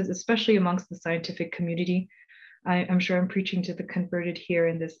differences, especially amongst the scientific community. I'm sure I'm preaching to the converted here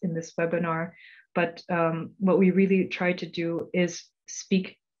in this webinar, but what we really try to do is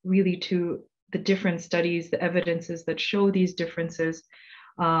speak really to the different studies, the evidences that show these differences,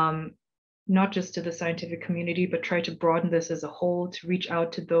 not just to the scientific community, but try to broaden this as a whole to reach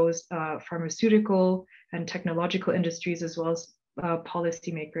out to those pharmaceutical and technological industries, as well as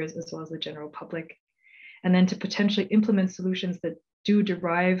policymakers, as well as the general public. And then to potentially implement solutions that do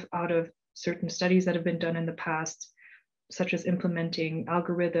derive out of certain studies that have been done in the past, such as implementing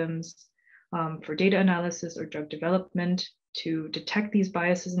algorithms for data analysis or drug development to detect these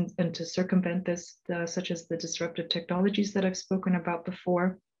biases and to circumvent this, such as the disruptive technologies that I've spoken about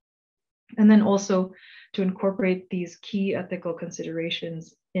before. And then also to incorporate these key ethical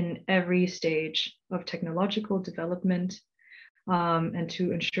considerations in every stage of technological development, and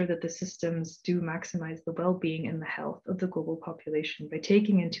to ensure that the systems do maximize the well-being and the health of the global population by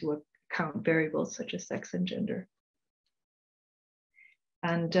taking into account variables such as sex and gender.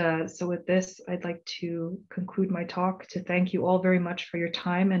 And so with this, I'd like to conclude my talk, to thank you all very much for your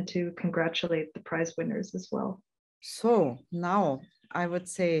time and to congratulate the prize winners as well. So now I would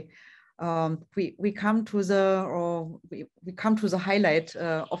say we come to the highlight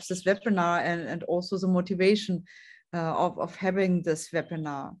of this webinar and also the motivation of having this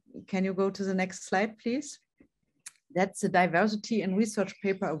webinar. Can you go to the next slide, please? That's the Diversity in Research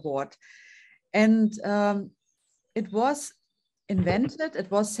Paper Award. And it was invented,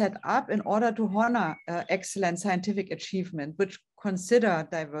 it was set up in order to honor excellent scientific achievement, which consider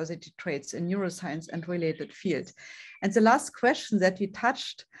diversity traits in neuroscience and related fields. And the last question that we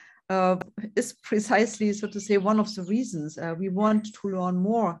touched is precisely, so to say, one of the reasons we want to learn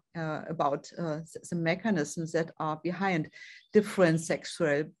more about the mechanisms that are behind different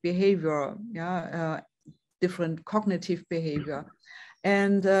sexual behavior, different cognitive behavior.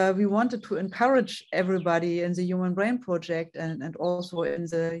 And we wanted to encourage everybody in the Human Brain Project and also in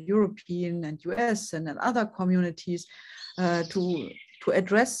the European and US and in other communities to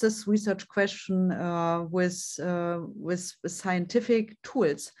address this research question with scientific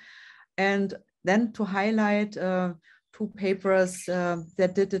tools. And then to highlight two papers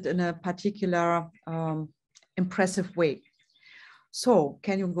that did it in a particular impressive way. So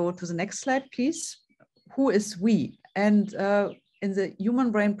can you go to the next slide, please? Who is we? And in the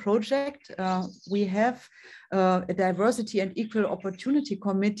Human Brain Project, we have a Diversity and Equal Opportunity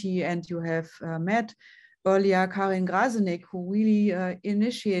Committee, and you have met earlier Karin Grasenik, who really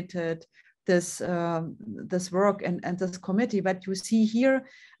initiated this work and this committee. But you see here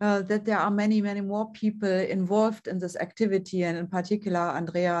that there are many more people involved in this activity, and in particular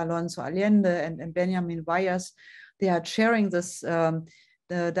Andrea Alonso Allende and Benjamin Wyers. They are chairing this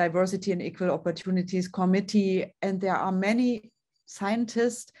the Diversity and Equal Opportunities Committee, and there are many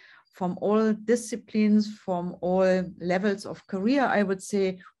scientists from all disciplines, from all levels of career, I would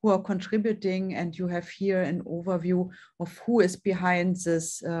say, who are contributing. And you have here an overview of who is behind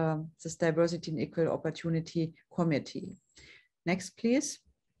this, this Diversity and Equal Opportunity Committee. Next, please.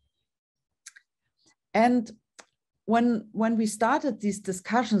 And when we started these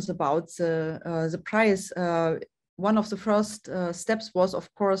discussions about the prize, one of the first steps was,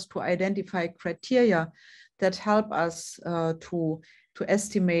 of course, to identify criteria that help us to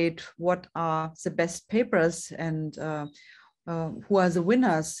estimate what are the best papers and who are the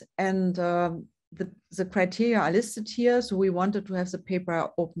winners. And the criteria are listed here. So we wanted to have the paper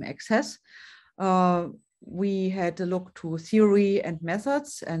open access. We had to look to theory and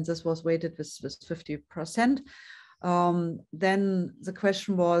methods, and this was weighted with 50%. Then the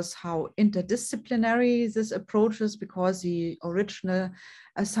question was how interdisciplinary this approach is, because the original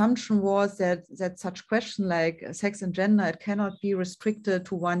assumption was that such question like sex and gender, it cannot be restricted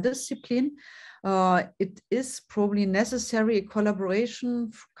to one discipline. It is probably necessary a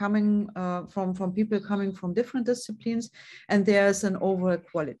collaboration coming from people coming from different disciplines, and there's an overall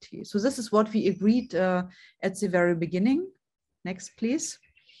quality. So this is what we agreed at the very beginning. Next, please.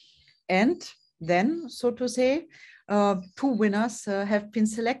 And then, so to say, two winners have been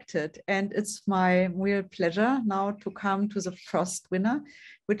selected, and it's my real pleasure now to come to the first winner,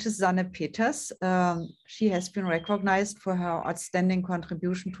 which is Sanne Peters. She has been recognized for her outstanding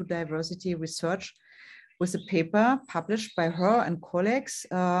contribution to diversity research with a paper published by her and colleagues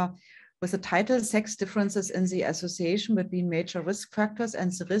with the title Sex Differences in the Association Between Major Risk Factors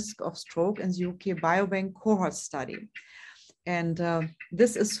and the Risk of Stroke in the UK Biobank Cohort Study. And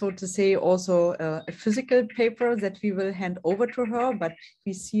this is, so to say, also a physical paper that we will hand over to her, but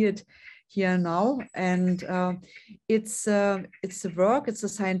we see it here now. And it's a work, it's a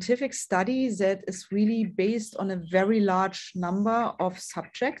scientific study that is really based on a very large number of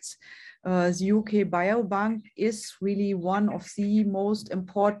subjects. The UK Biobank is really one of the most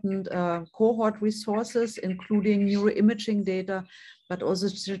important cohort resources, including neuroimaging data, but also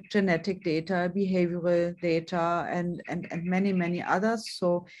genetic data, behavioral data, and many, many others.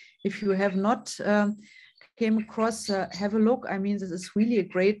 So if you have not came across, have a look. I mean, this is really a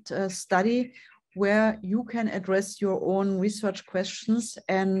great study where you can address your own research questions,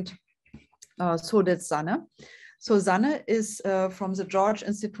 and so did Sanne. So Sanne is from the George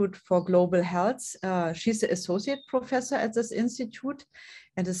Institute for Global Health. She's the associate professor at this institute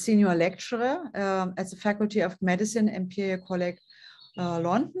and a senior lecturer at the Faculty of Medicine, Imperial College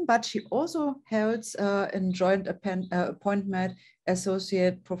London, but she also holds a joint appointment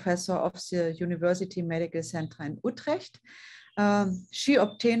associate professor of the University Medical Center in Utrecht. She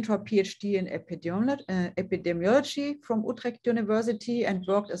obtained her PhD in epidemiology from Utrecht University and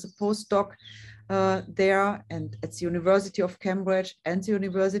worked as a postdoc there and at the University of Cambridge and the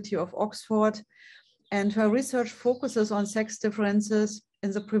University of Oxford. And her research focuses on sex differences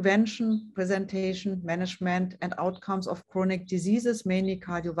in the prevention, presentation, management, and outcomes of chronic diseases, mainly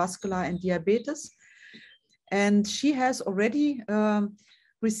cardiovascular and diabetes. And she has already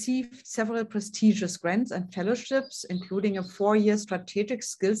received several prestigious grants and fellowships, including a 4-year strategic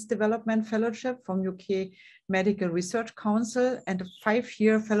skills development fellowship from UK Medical Research Council and a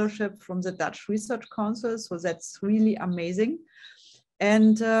 5-year fellowship from the Dutch Research Council. So that's really amazing.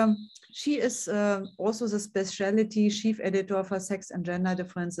 And she is also the specialty chief editor for Sex and Gender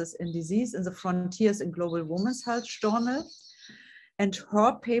Differences in Disease in the Frontiers in Global Women's Health journal. And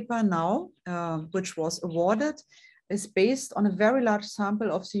her paper now, which was awarded, is based on a very large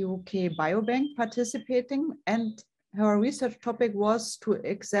sample of the UK Biobank participating. And her research topic was to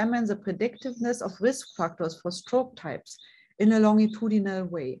examine the predictiveness of risk factors for stroke types in a longitudinal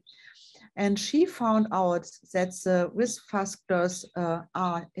way. And she found out that the risk factors are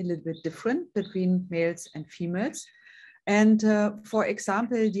a little bit different between males and females. And for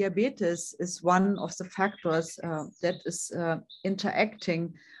example, diabetes is one of the factors that is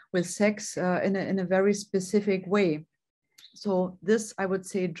interacting with sex in a very specific way. So this, I would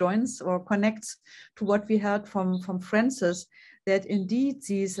say, joins or connects to what we heard from Frances, that indeed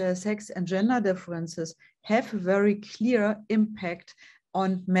these sex and gender differences have a very clear impact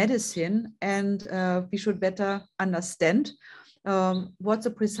on medicine, and we should better understand what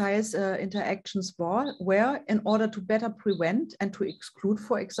the precise interactions were in order to better prevent and to exclude,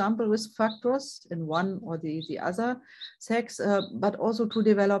 for example, risk factors in one or the other sex, but also to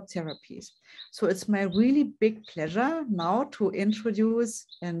develop therapies. So it's my really big pleasure now to introduce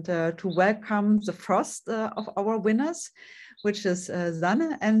and to welcome the first of our winners, which is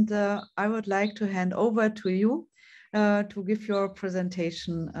Sanne, and I would like to hand over to you to give your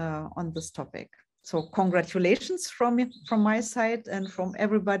presentation on this topic. So congratulations from my side and from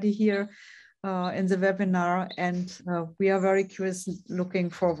everybody here in the webinar, and we are very curious, looking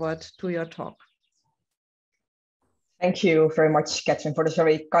forward to your talk. Thank you very much, Katrin, for this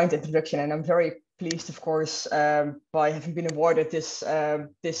very kind introduction, and I'm very pleased, of course, by having been awarded this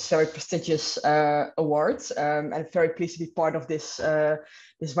very prestigious award, and I'm very pleased to be part of this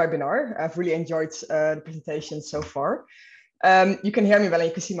this webinar. I've really enjoyed the presentation so far. You can hear me well and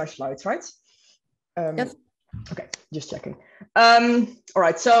you can see my slides, right? Yes. Okay, just checking. All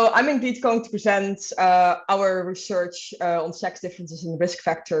right, so I'm indeed going to present our research on sex differences and risk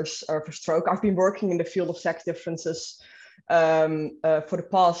factors for stroke. I've been working in the field of sex differences for the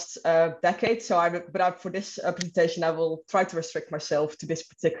past decade. So for this presentation, I will try to restrict myself to this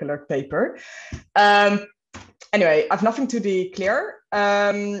particular paper. Anyway, I have nothing to declare.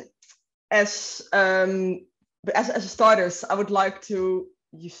 As a starters, I would like to,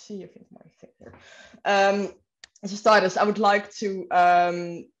 you see, I think my thing here. As a starters, I would like to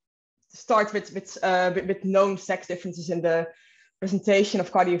start with known sex differences in the presentation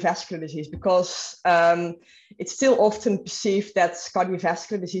of cardiovascular disease, because it's still often perceived that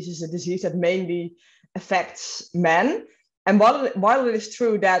cardiovascular disease is a disease that mainly affects men. And while it is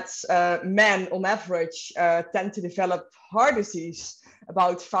true that men on average tend to develop heart disease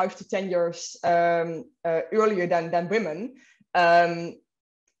about 5 to 10 years earlier than women,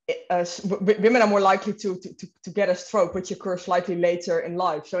 women are more likely to get a stroke, which occurs slightly later in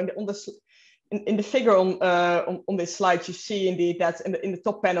life. So in the figure on this slide, you see indeed that in the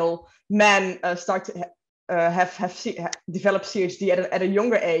top panel, men start to develop CHD at a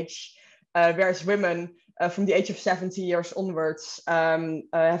younger age, whereas women from the age of 70 years onwards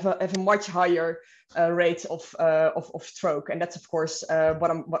have a much higher rate of stroke, and that's of course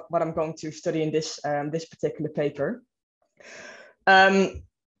what I'm going to study in this particular paper.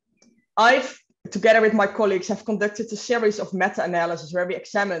 I've, together with my colleagues, have conducted a series of meta-analyses where we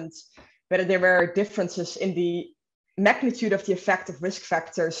examined whether there were differences in the magnitude of the effect of risk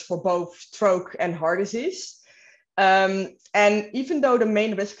factors for both stroke and heart disease. And even though the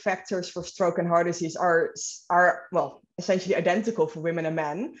main risk factors for stroke and heart disease are well, essentially identical for women and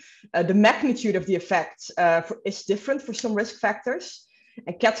men, the magnitude of the effect is different for some risk factors.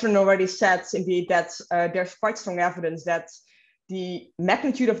 And Katrin already said, indeed, that there's quite strong evidence that the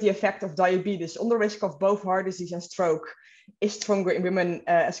magnitude of the effect of diabetes on the risk of both heart disease and stroke is stronger in women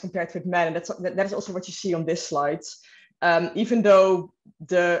as compared with men. And that is also what you see on this slide. Even though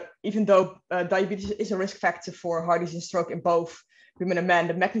diabetes is a risk factor for heart disease and stroke in both women and men,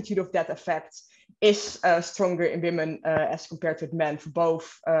 the magnitude of that effect is stronger in women as compared with men for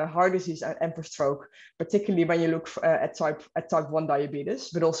both heart disease and for stroke, particularly when you look at type 1 diabetes,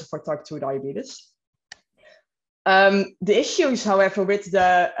 but also for type 2 diabetes. The issues, however, with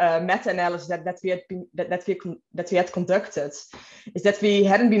the meta-analysis that we had conducted is that we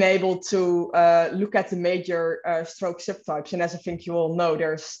hadn't been able to look at the major stroke subtypes. And as I think you all know,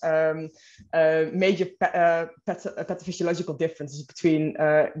 there's major pathophysiological differences between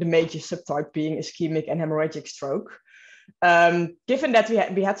the major subtype being ischemic and hemorrhagic stroke. Given that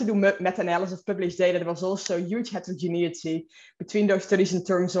we had to do meta-analysis of published data, there was also huge heterogeneity between those studies in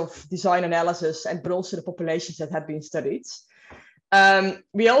terms of design analysis, but also the populations that had been studied.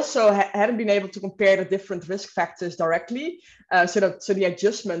 We also hadn't been able to compare the different risk factors directly, so the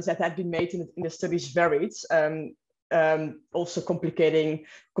adjustments that had been made in the studies varied, also complicating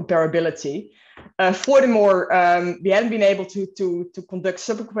comparability. Furthermore, we hadn't been able to conduct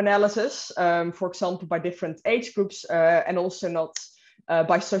subgroup analysis, for example, by different age groups, and also not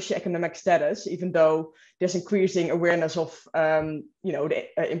by socioeconomic status, even though there's increasing awareness of the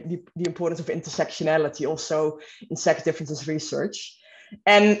importance of intersectionality also in sex differences research.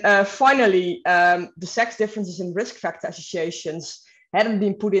 And finally, the sex differences in risk factor associations hadn't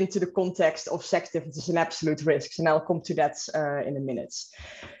been put into the context of sex differences in absolute risks. And I'll come to that in a minute.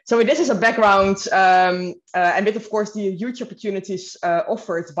 So with this as a background, and with, of course, the huge opportunities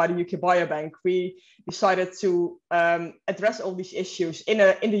offered by the UK Biobank, we decided to address all these issues in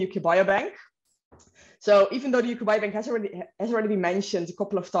the UK Biobank. So even though the UK Biobank has already been mentioned a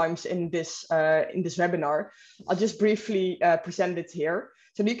couple of times in this webinar, I'll just briefly present it here.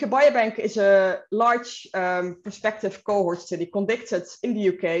 So the UK Biobank is a large prospective cohort study conducted in the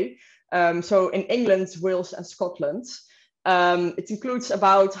UK, so in England, Wales, and Scotland. It includes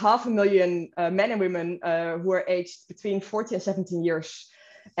about 500,000 men and women who are aged between 40 and 17 years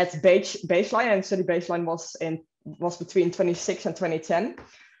at baseline, and study baseline was between 26 and 2010.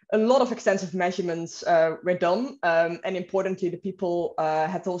 A lot of extensive measurements were done, and importantly, the people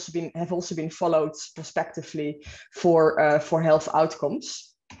have also been followed prospectively for health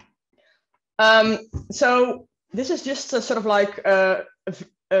outcomes. So this is just a sort of like a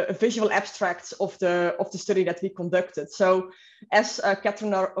visual abstract of the study that we conducted. So, as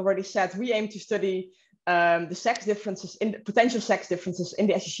Katrin already said, we aim to study the sex differences potential sex differences in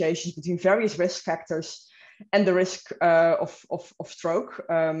the associations between various risk factors and the risk of stroke,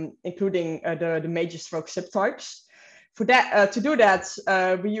 including the major stroke subtypes. For that, to do that,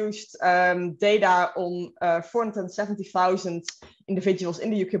 we used data on 470,000 individuals in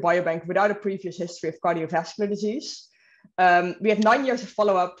the UK Biobank without a previous history of cardiovascular disease. We had 9 years of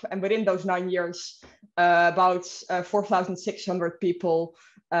follow-up, and within those 9 years, about 4,600 people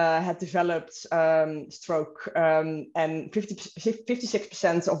had developed stroke, and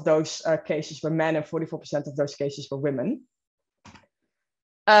 56% of those cases were men and 44% of those cases were women.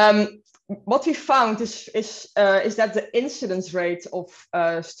 What we found is that the incidence rate of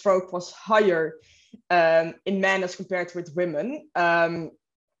stroke was higher in men as compared with women.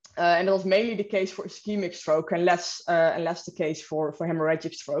 And that was mainly the case for ischemic stroke and less the case for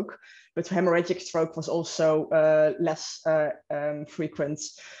hemorrhagic stroke. But hemorrhagic stroke was also less frequent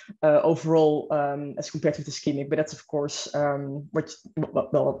overall as compared with ischemic. But that's, of course,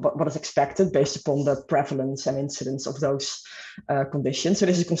 what is expected based upon the prevalence and incidence of those conditions. So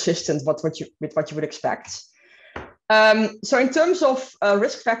this is consistent with what you would expect. So in terms of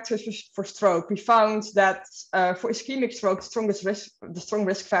risk factors for stroke, we found that for ischemic stroke, the strong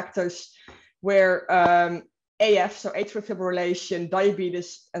risk factors were AF, so atrial fibrillation,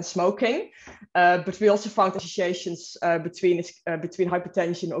 diabetes, and smoking. But we also found associations between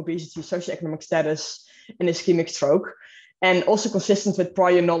hypertension, obesity, socioeconomic status, and ischemic stroke. And also consistent with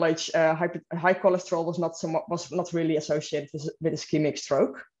prior knowledge, high cholesterol was not really associated with ischemic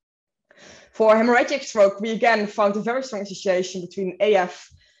stroke. For hemorrhagic stroke, we again found a very strong association between AF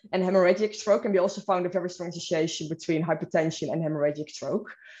and hemorrhagic stroke, and we also found a very strong association between hypertension and hemorrhagic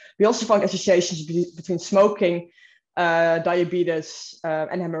stroke. We also found associations between smoking diabetes,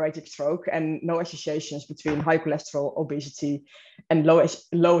 and hemorrhagic stroke, and no associations between high cholesterol, obesity, and low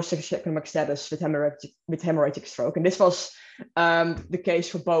socioeconomic status with hemorrhagic stroke. And this was the case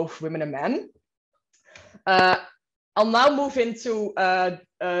for both women and men. I'll now move into the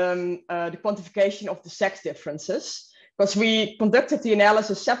quantification of the sex differences, because we conducted the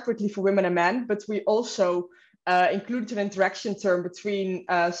analysis separately for women and men, but we also included an interaction term between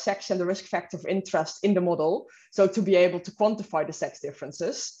sex and the risk factor of interest in the model, so to be able to quantify the sex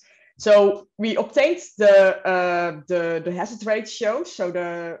differences. So we obtained the hazard ratio, so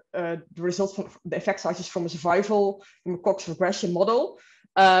the results from the effect sizes from a survival, from a Cox regression model.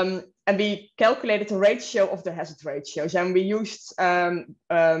 And we calculated the ratio of the hazard ratios, and we used men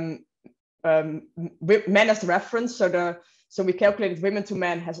as the reference. So we calculated women to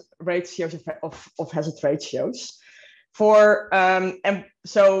men ratios of hazard ratios.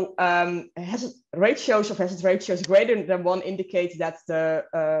 Ratios of hazard ratios greater than 1 indicate that the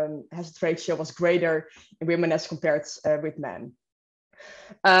hazard ratio was greater in women as compared with men.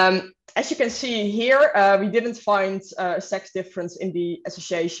 As you can see here, we didn't find a sex difference in the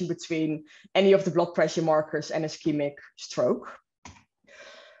association between any of the blood pressure markers and ischemic stroke.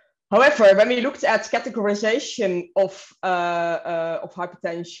 However, when we looked at categorization of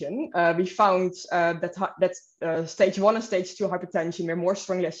hypertension, we found that stage 1 and stage 2 hypertension were more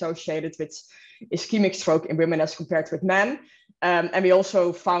strongly associated with ischemic stroke in women as compared with men. And we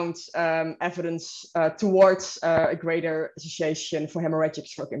also found evidence towards a greater association for hemorrhagic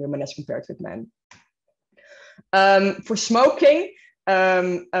stroke in women as compared with men. For smoking,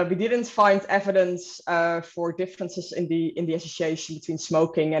 we didn't find evidence for differences in the association between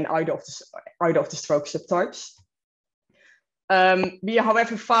smoking and either of the stroke subtypes. We,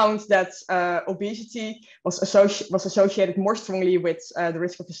 however, found that obesity was associated more strongly with the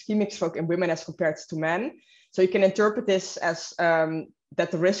risk of ischemic stroke in women as compared to men. So you can interpret this as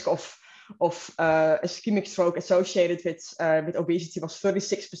that the risk of ischemic stroke associated with obesity was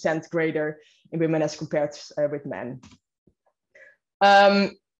 36% greater in women as compared with men.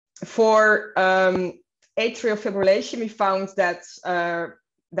 For atrial fibrillation, we found that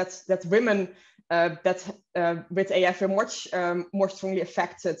women with AF were much more strongly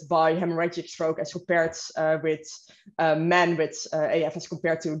affected by hemorrhagic stroke as compared with men with AF as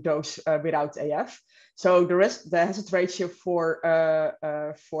compared to those without AF. So the hazard ratio for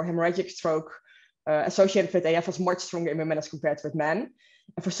hemorrhagic stroke associated with AF was much stronger in women as compared with men.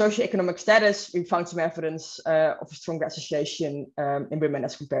 And for socioeconomic status, we found some evidence of a stronger association in women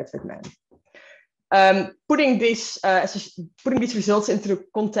as compared with men. Putting these results into the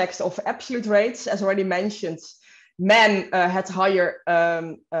context of absolute rates, as already mentioned, men had a higher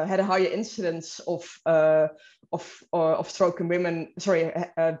incidence of stroke in women,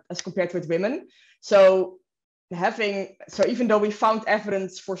 as compared with women. So even though we found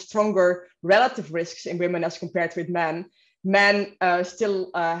evidence for stronger relative risks in women as compared with men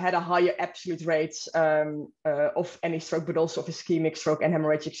still had a higher absolute rate of any stroke, but also of ischemic stroke and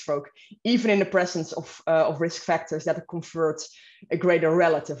hemorrhagic stroke, even in the presence of risk factors that convert a greater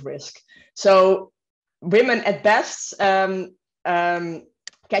relative risk. So women at best catch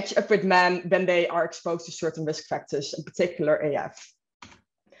up with men when they are exposed to certain risk factors, in particular AF.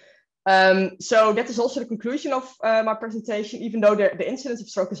 So that is also the conclusion of my presentation. Even though the incidence of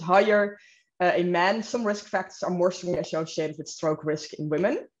stroke is higher in men, some risk factors are more strongly associated with stroke risk in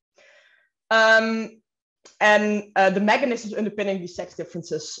women. And the mechanisms underpinning these sex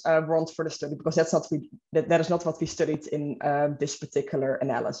differences warrant further study, because that is not what we studied in this particular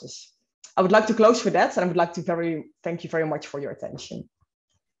analysis. I would like to close with that, and I would like to thank you very much for your attention.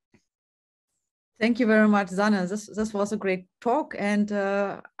 Thank you very much, Sanne. This was a great talk, and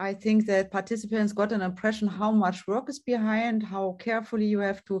I think that participants got an impression how much work is behind, how carefully you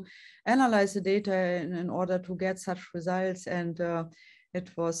have to analyze the data in order to get such results. And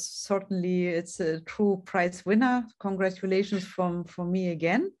it's a true prize winner. Congratulations from me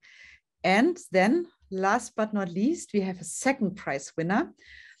again. And then last but not least, we have a second prize winner.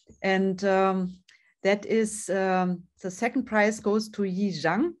 And that is the second prize goes to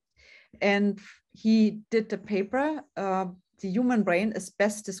Zhang. And he did a paper, the human brain is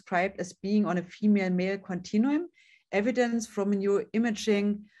best described as being on a female-male continuum, evidence from a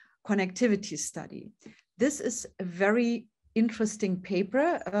neuroimaging connectivity study. This is a very interesting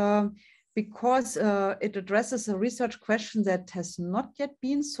paper because it addresses a research question that has not yet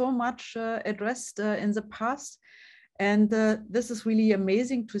been so much addressed in the past. And this is really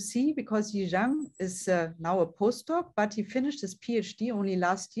amazing to see, because Zhang is now a postdoc, but he finished his PhD only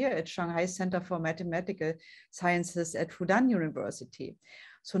last year at Shanghai Center for Mathematical Sciences at Fudan University.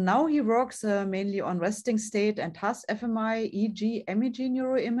 So now he works mainly on resting state and task fMRI, EEG, MEG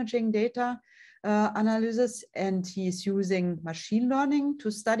neuroimaging data analysis, and he's using machine learning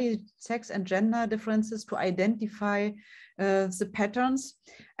to study sex and gender differences to identify the patterns.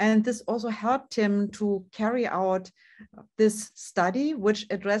 And this also helped him to carry out this study, which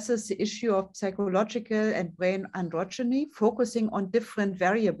addresses the issue of psychological and brain androgyny, focusing on different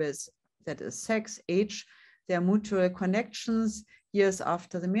variables, that is sex, age, their mutual connections, years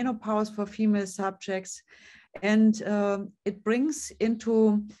after the menopause for female subjects. And it brings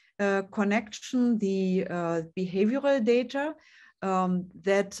into connection the behavioral data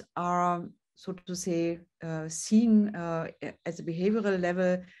that are, so to say, seen as a behavioral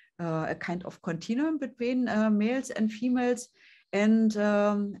level, a kind of continuum between males and females, and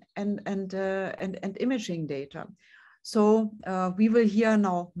imaging data. So we will hear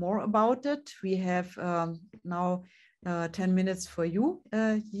now more about it. We have now 10 minutes for you,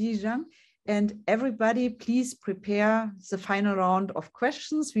 Zhang. And everybody, please prepare the final round of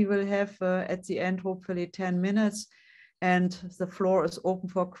questions. We will have at the end, hopefully 10 minutes. And the floor is open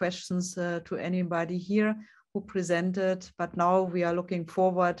for questions to anybody here who presented. But now we are looking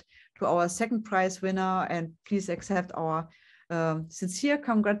forward to our second prize winner. And please accept our sincere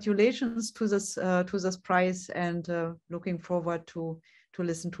congratulations to this prize, and looking forward to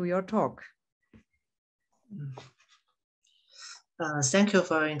listen to your talk. Thank you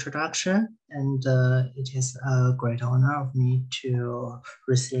for your introduction, and it is a great honor of me to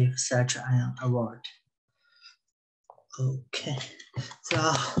receive such an award. Okay, so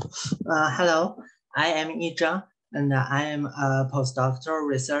hello, I am Zhang, and I am a postdoctoral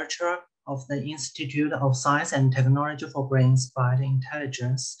researcher of the Institute of Science and Technology for Brain-Inspired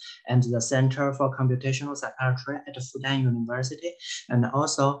Intelligence and the Center for Computational Psychiatry at Fudan University. And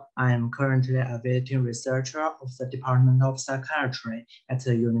also, I am currently a visiting researcher of the Department of Psychiatry at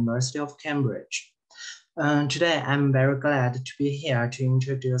the University of Cambridge. Today, I'm very glad to be here to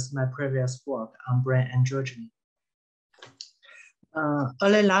introduce my previous work on brain androgyny.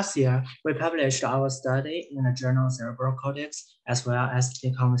 Early last year, we published our study in the journal Cerebral Cortex as well as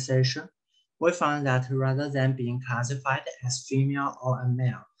the Conversation. We found that rather than being classified as female or a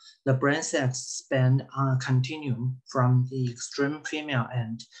male, the brain sex spanned on a continuum from the extreme female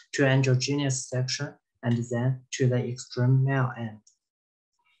end to androgynous section and then to the extreme male end.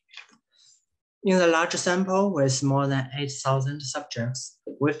 In the large sample with more than 8,000 subjects,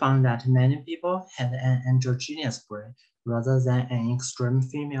 we found that many people had an androgynous brain rather than an extreme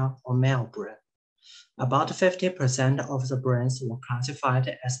female or male brain. About 50% of the brains were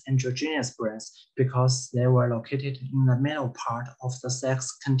classified as androgynous brains because they were located in the middle part of the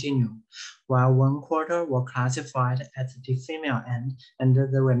sex continuum, while 1/4 were classified at the female end and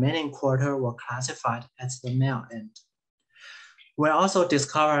the remaining 1/4 were classified at the male end. We also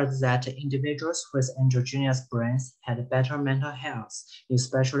discovered that individuals with androgynous brains had better mental health,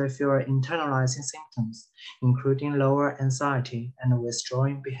 especially fewer internalizing symptoms, including lower anxiety and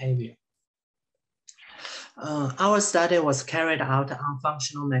withdrawing behavior. Our study was carried out on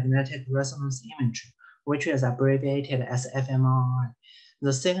functional magnetic resonance imaging, which is abbreviated as fMRI.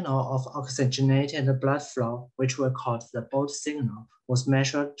 The signal of oxygenated blood flow, which we called the Bolt signal, was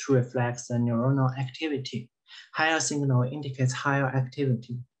measured to reflect the neuronal activity. Higher signal indicates higher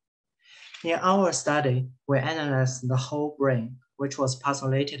activity. In our study, we analyzed the whole brain, which was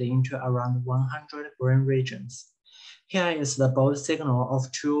parcellated into around 100 brain regions. Here is the Bolt signal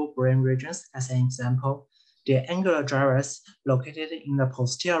of 2 brain regions as an example. The angular gyrus located in the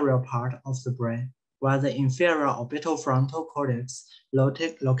posterior part of the brain, while the inferior orbitofrontal cortex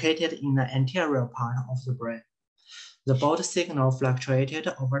located in the anterior part of the brain. The Bolt signal fluctuated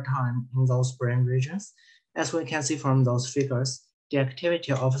over time in those brain regions. As we can see from those figures, the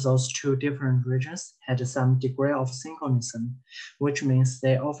activity of those 2 different regions had some degree of synchronism, which means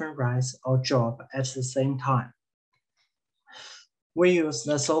they often rise or drop at the same time. We use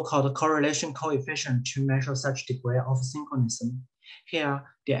the so-called correlation coefficient to measure such degree of synchronism. Here,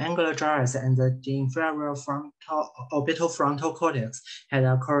 the angular gyrus and the inferior orbitofrontal cortex had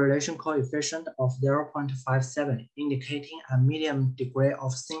a correlation coefficient of 0.57, indicating a medium degree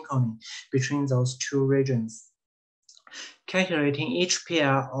of synchrony between those 2 regions. Calculating each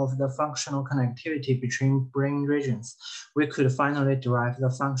pair of the functional connectivity between brain regions, we could finally derive the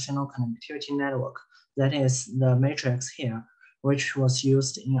functional connectivity network, that is the matrix here, which was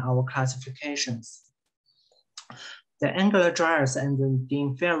used in our classifications. The angular gyrus and the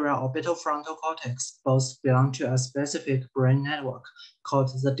inferior orbitofrontal cortex both belong to a specific brain network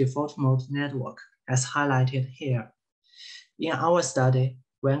called the default mode network, as highlighted here. In our study,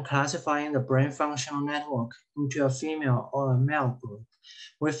 When classifying the brain functional network into a female or a male group,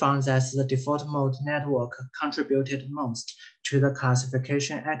 we found that the default mode network contributed most to the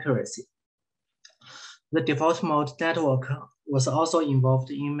classification accuracy. The default mode network was also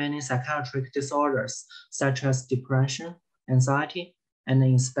involved in many psychiatric disorders, such as depression, anxiety, and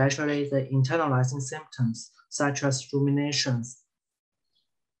especially the internalizing symptoms, such as ruminations.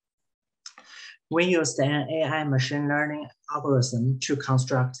 We used an AI machine learning algorithm to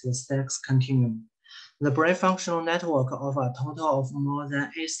construct the sex continuum. The brain functional network of a total of more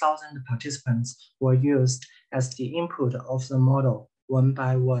than 8,000 participants were used as the input of the model one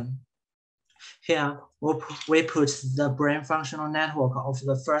by one. Here, we put the brain functional network of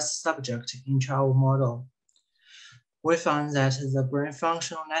the first subject into our model. We found that the brain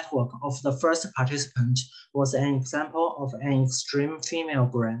functional network of the first participant was an example of an extreme female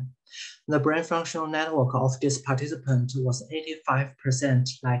brain. The brain functional network of this participant was 85%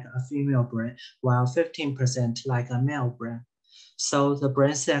 like a female brain, while 15% like a male brain. So the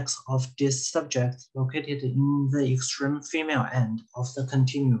brain sex of this subject located in the extreme female end of the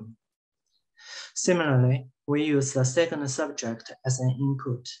continuum. Similarly, we use the second subject as an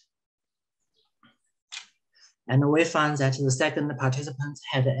input. And we found that the second participant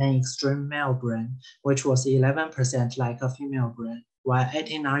had an extreme male brain, which was 11% like a female brain, while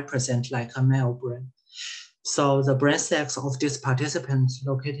 89% like a male brain. So the brain sex of this participant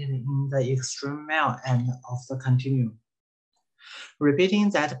located in the extreme male end of the continuum. Repeating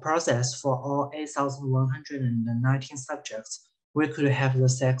that process for all 8,119 subjects, we could have the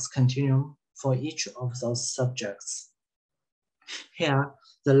sex continuum for each of those subjects. Here,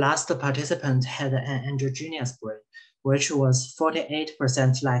 the last participant had an androgynous brain, which was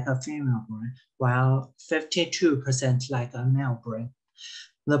 48% like a female brain, while 52% like a male brain.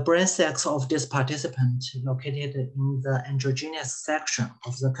 The brain sex of this participant located in the androgynous section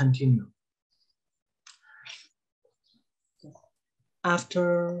of the continuum.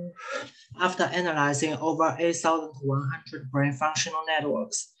 After analyzing over 8,100 brain functional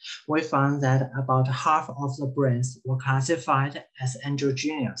networks, we found that about half of the brains were classified as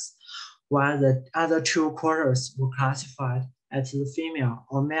androgynous, while the other 2/4 were classified as the female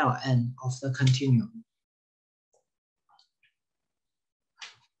or male end of the continuum.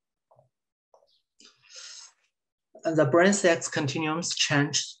 The brain sex continuums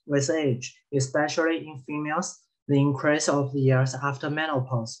change with age, especially in females. The increase of the years after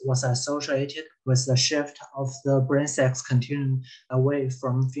menopause was associated with the shift of the brain sex continuum away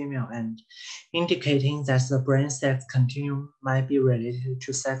from female end, indicating that the brain sex continuum might be related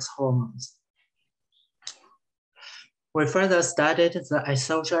to sex hormones. We further studied the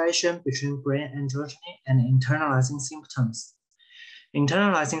association between brain androgyny and internalizing symptoms.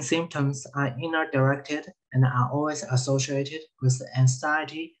 Internalizing symptoms are inner-directed and are always associated with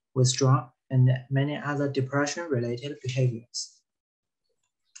anxiety, withdrawal, and many other depression-related behaviors.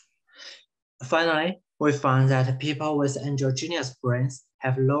 Finally, we found that people with androgynous brains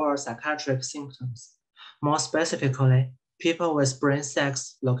have lower psychiatric symptoms. More specifically, people with brain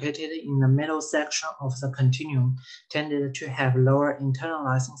sex located in the middle section of the continuum tended to have lower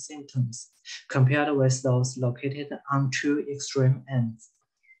internalizing symptoms compared with those located on two extreme ends.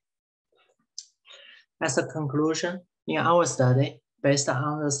 As a conclusion, in our study, based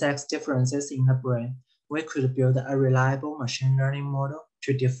on the sex differences in the brain, we could build a reliable machine learning model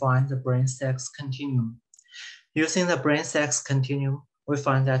to define the brain sex continuum. Using the brain sex continuum, we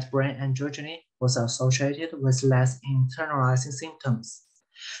found that brain androgyny was associated with less internalizing symptoms.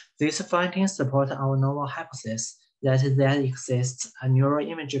 These findings support our novel hypothesis that there exists a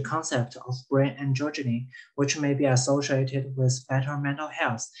neuroimaging concept of brain androgyny, which may be associated with better mental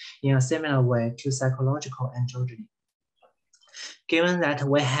health in a similar way to psychological androgyny. Given that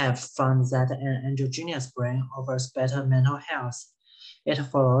we have found that an androgynous brain offers better mental health, it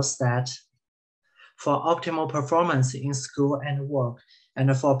follows that for optimal performance in school and work,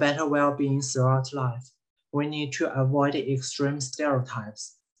 and for better well-being throughout life, we need to avoid extreme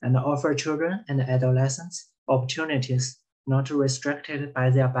stereotypes and offer children and adolescents opportunities not restricted by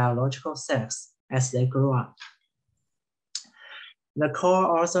their biological sex as they grow up. The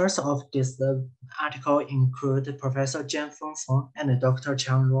co-authors of this article include Professor Quevenco and Dr.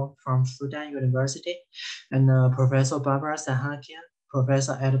 Zhang from Fudan University, and Professor Barbara Sahakian,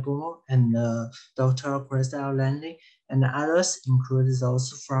 Professor Ed Bumo, and Dr. Christelle Lanley, and others include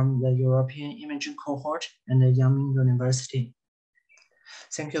those from the European Imaging Cohort and the Yangming University.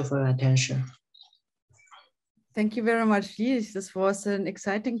 Thank you for your attention. Thank you very much, Lies. This was an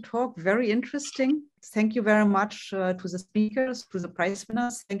exciting talk, very interesting. Thank you very much to the speakers, to the prize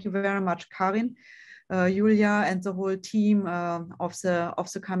winners. Thank you very much, Karin. Julia and the whole team of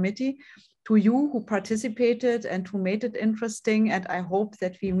the committee, to you who participated and who made it interesting. And I hope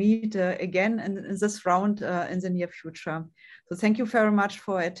that we meet again in this round in the near future. So thank you very much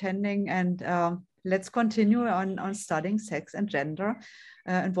for attending, and let's continue on studying sex and gender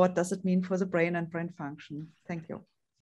and what does it mean for the brain and brain function. Thank you.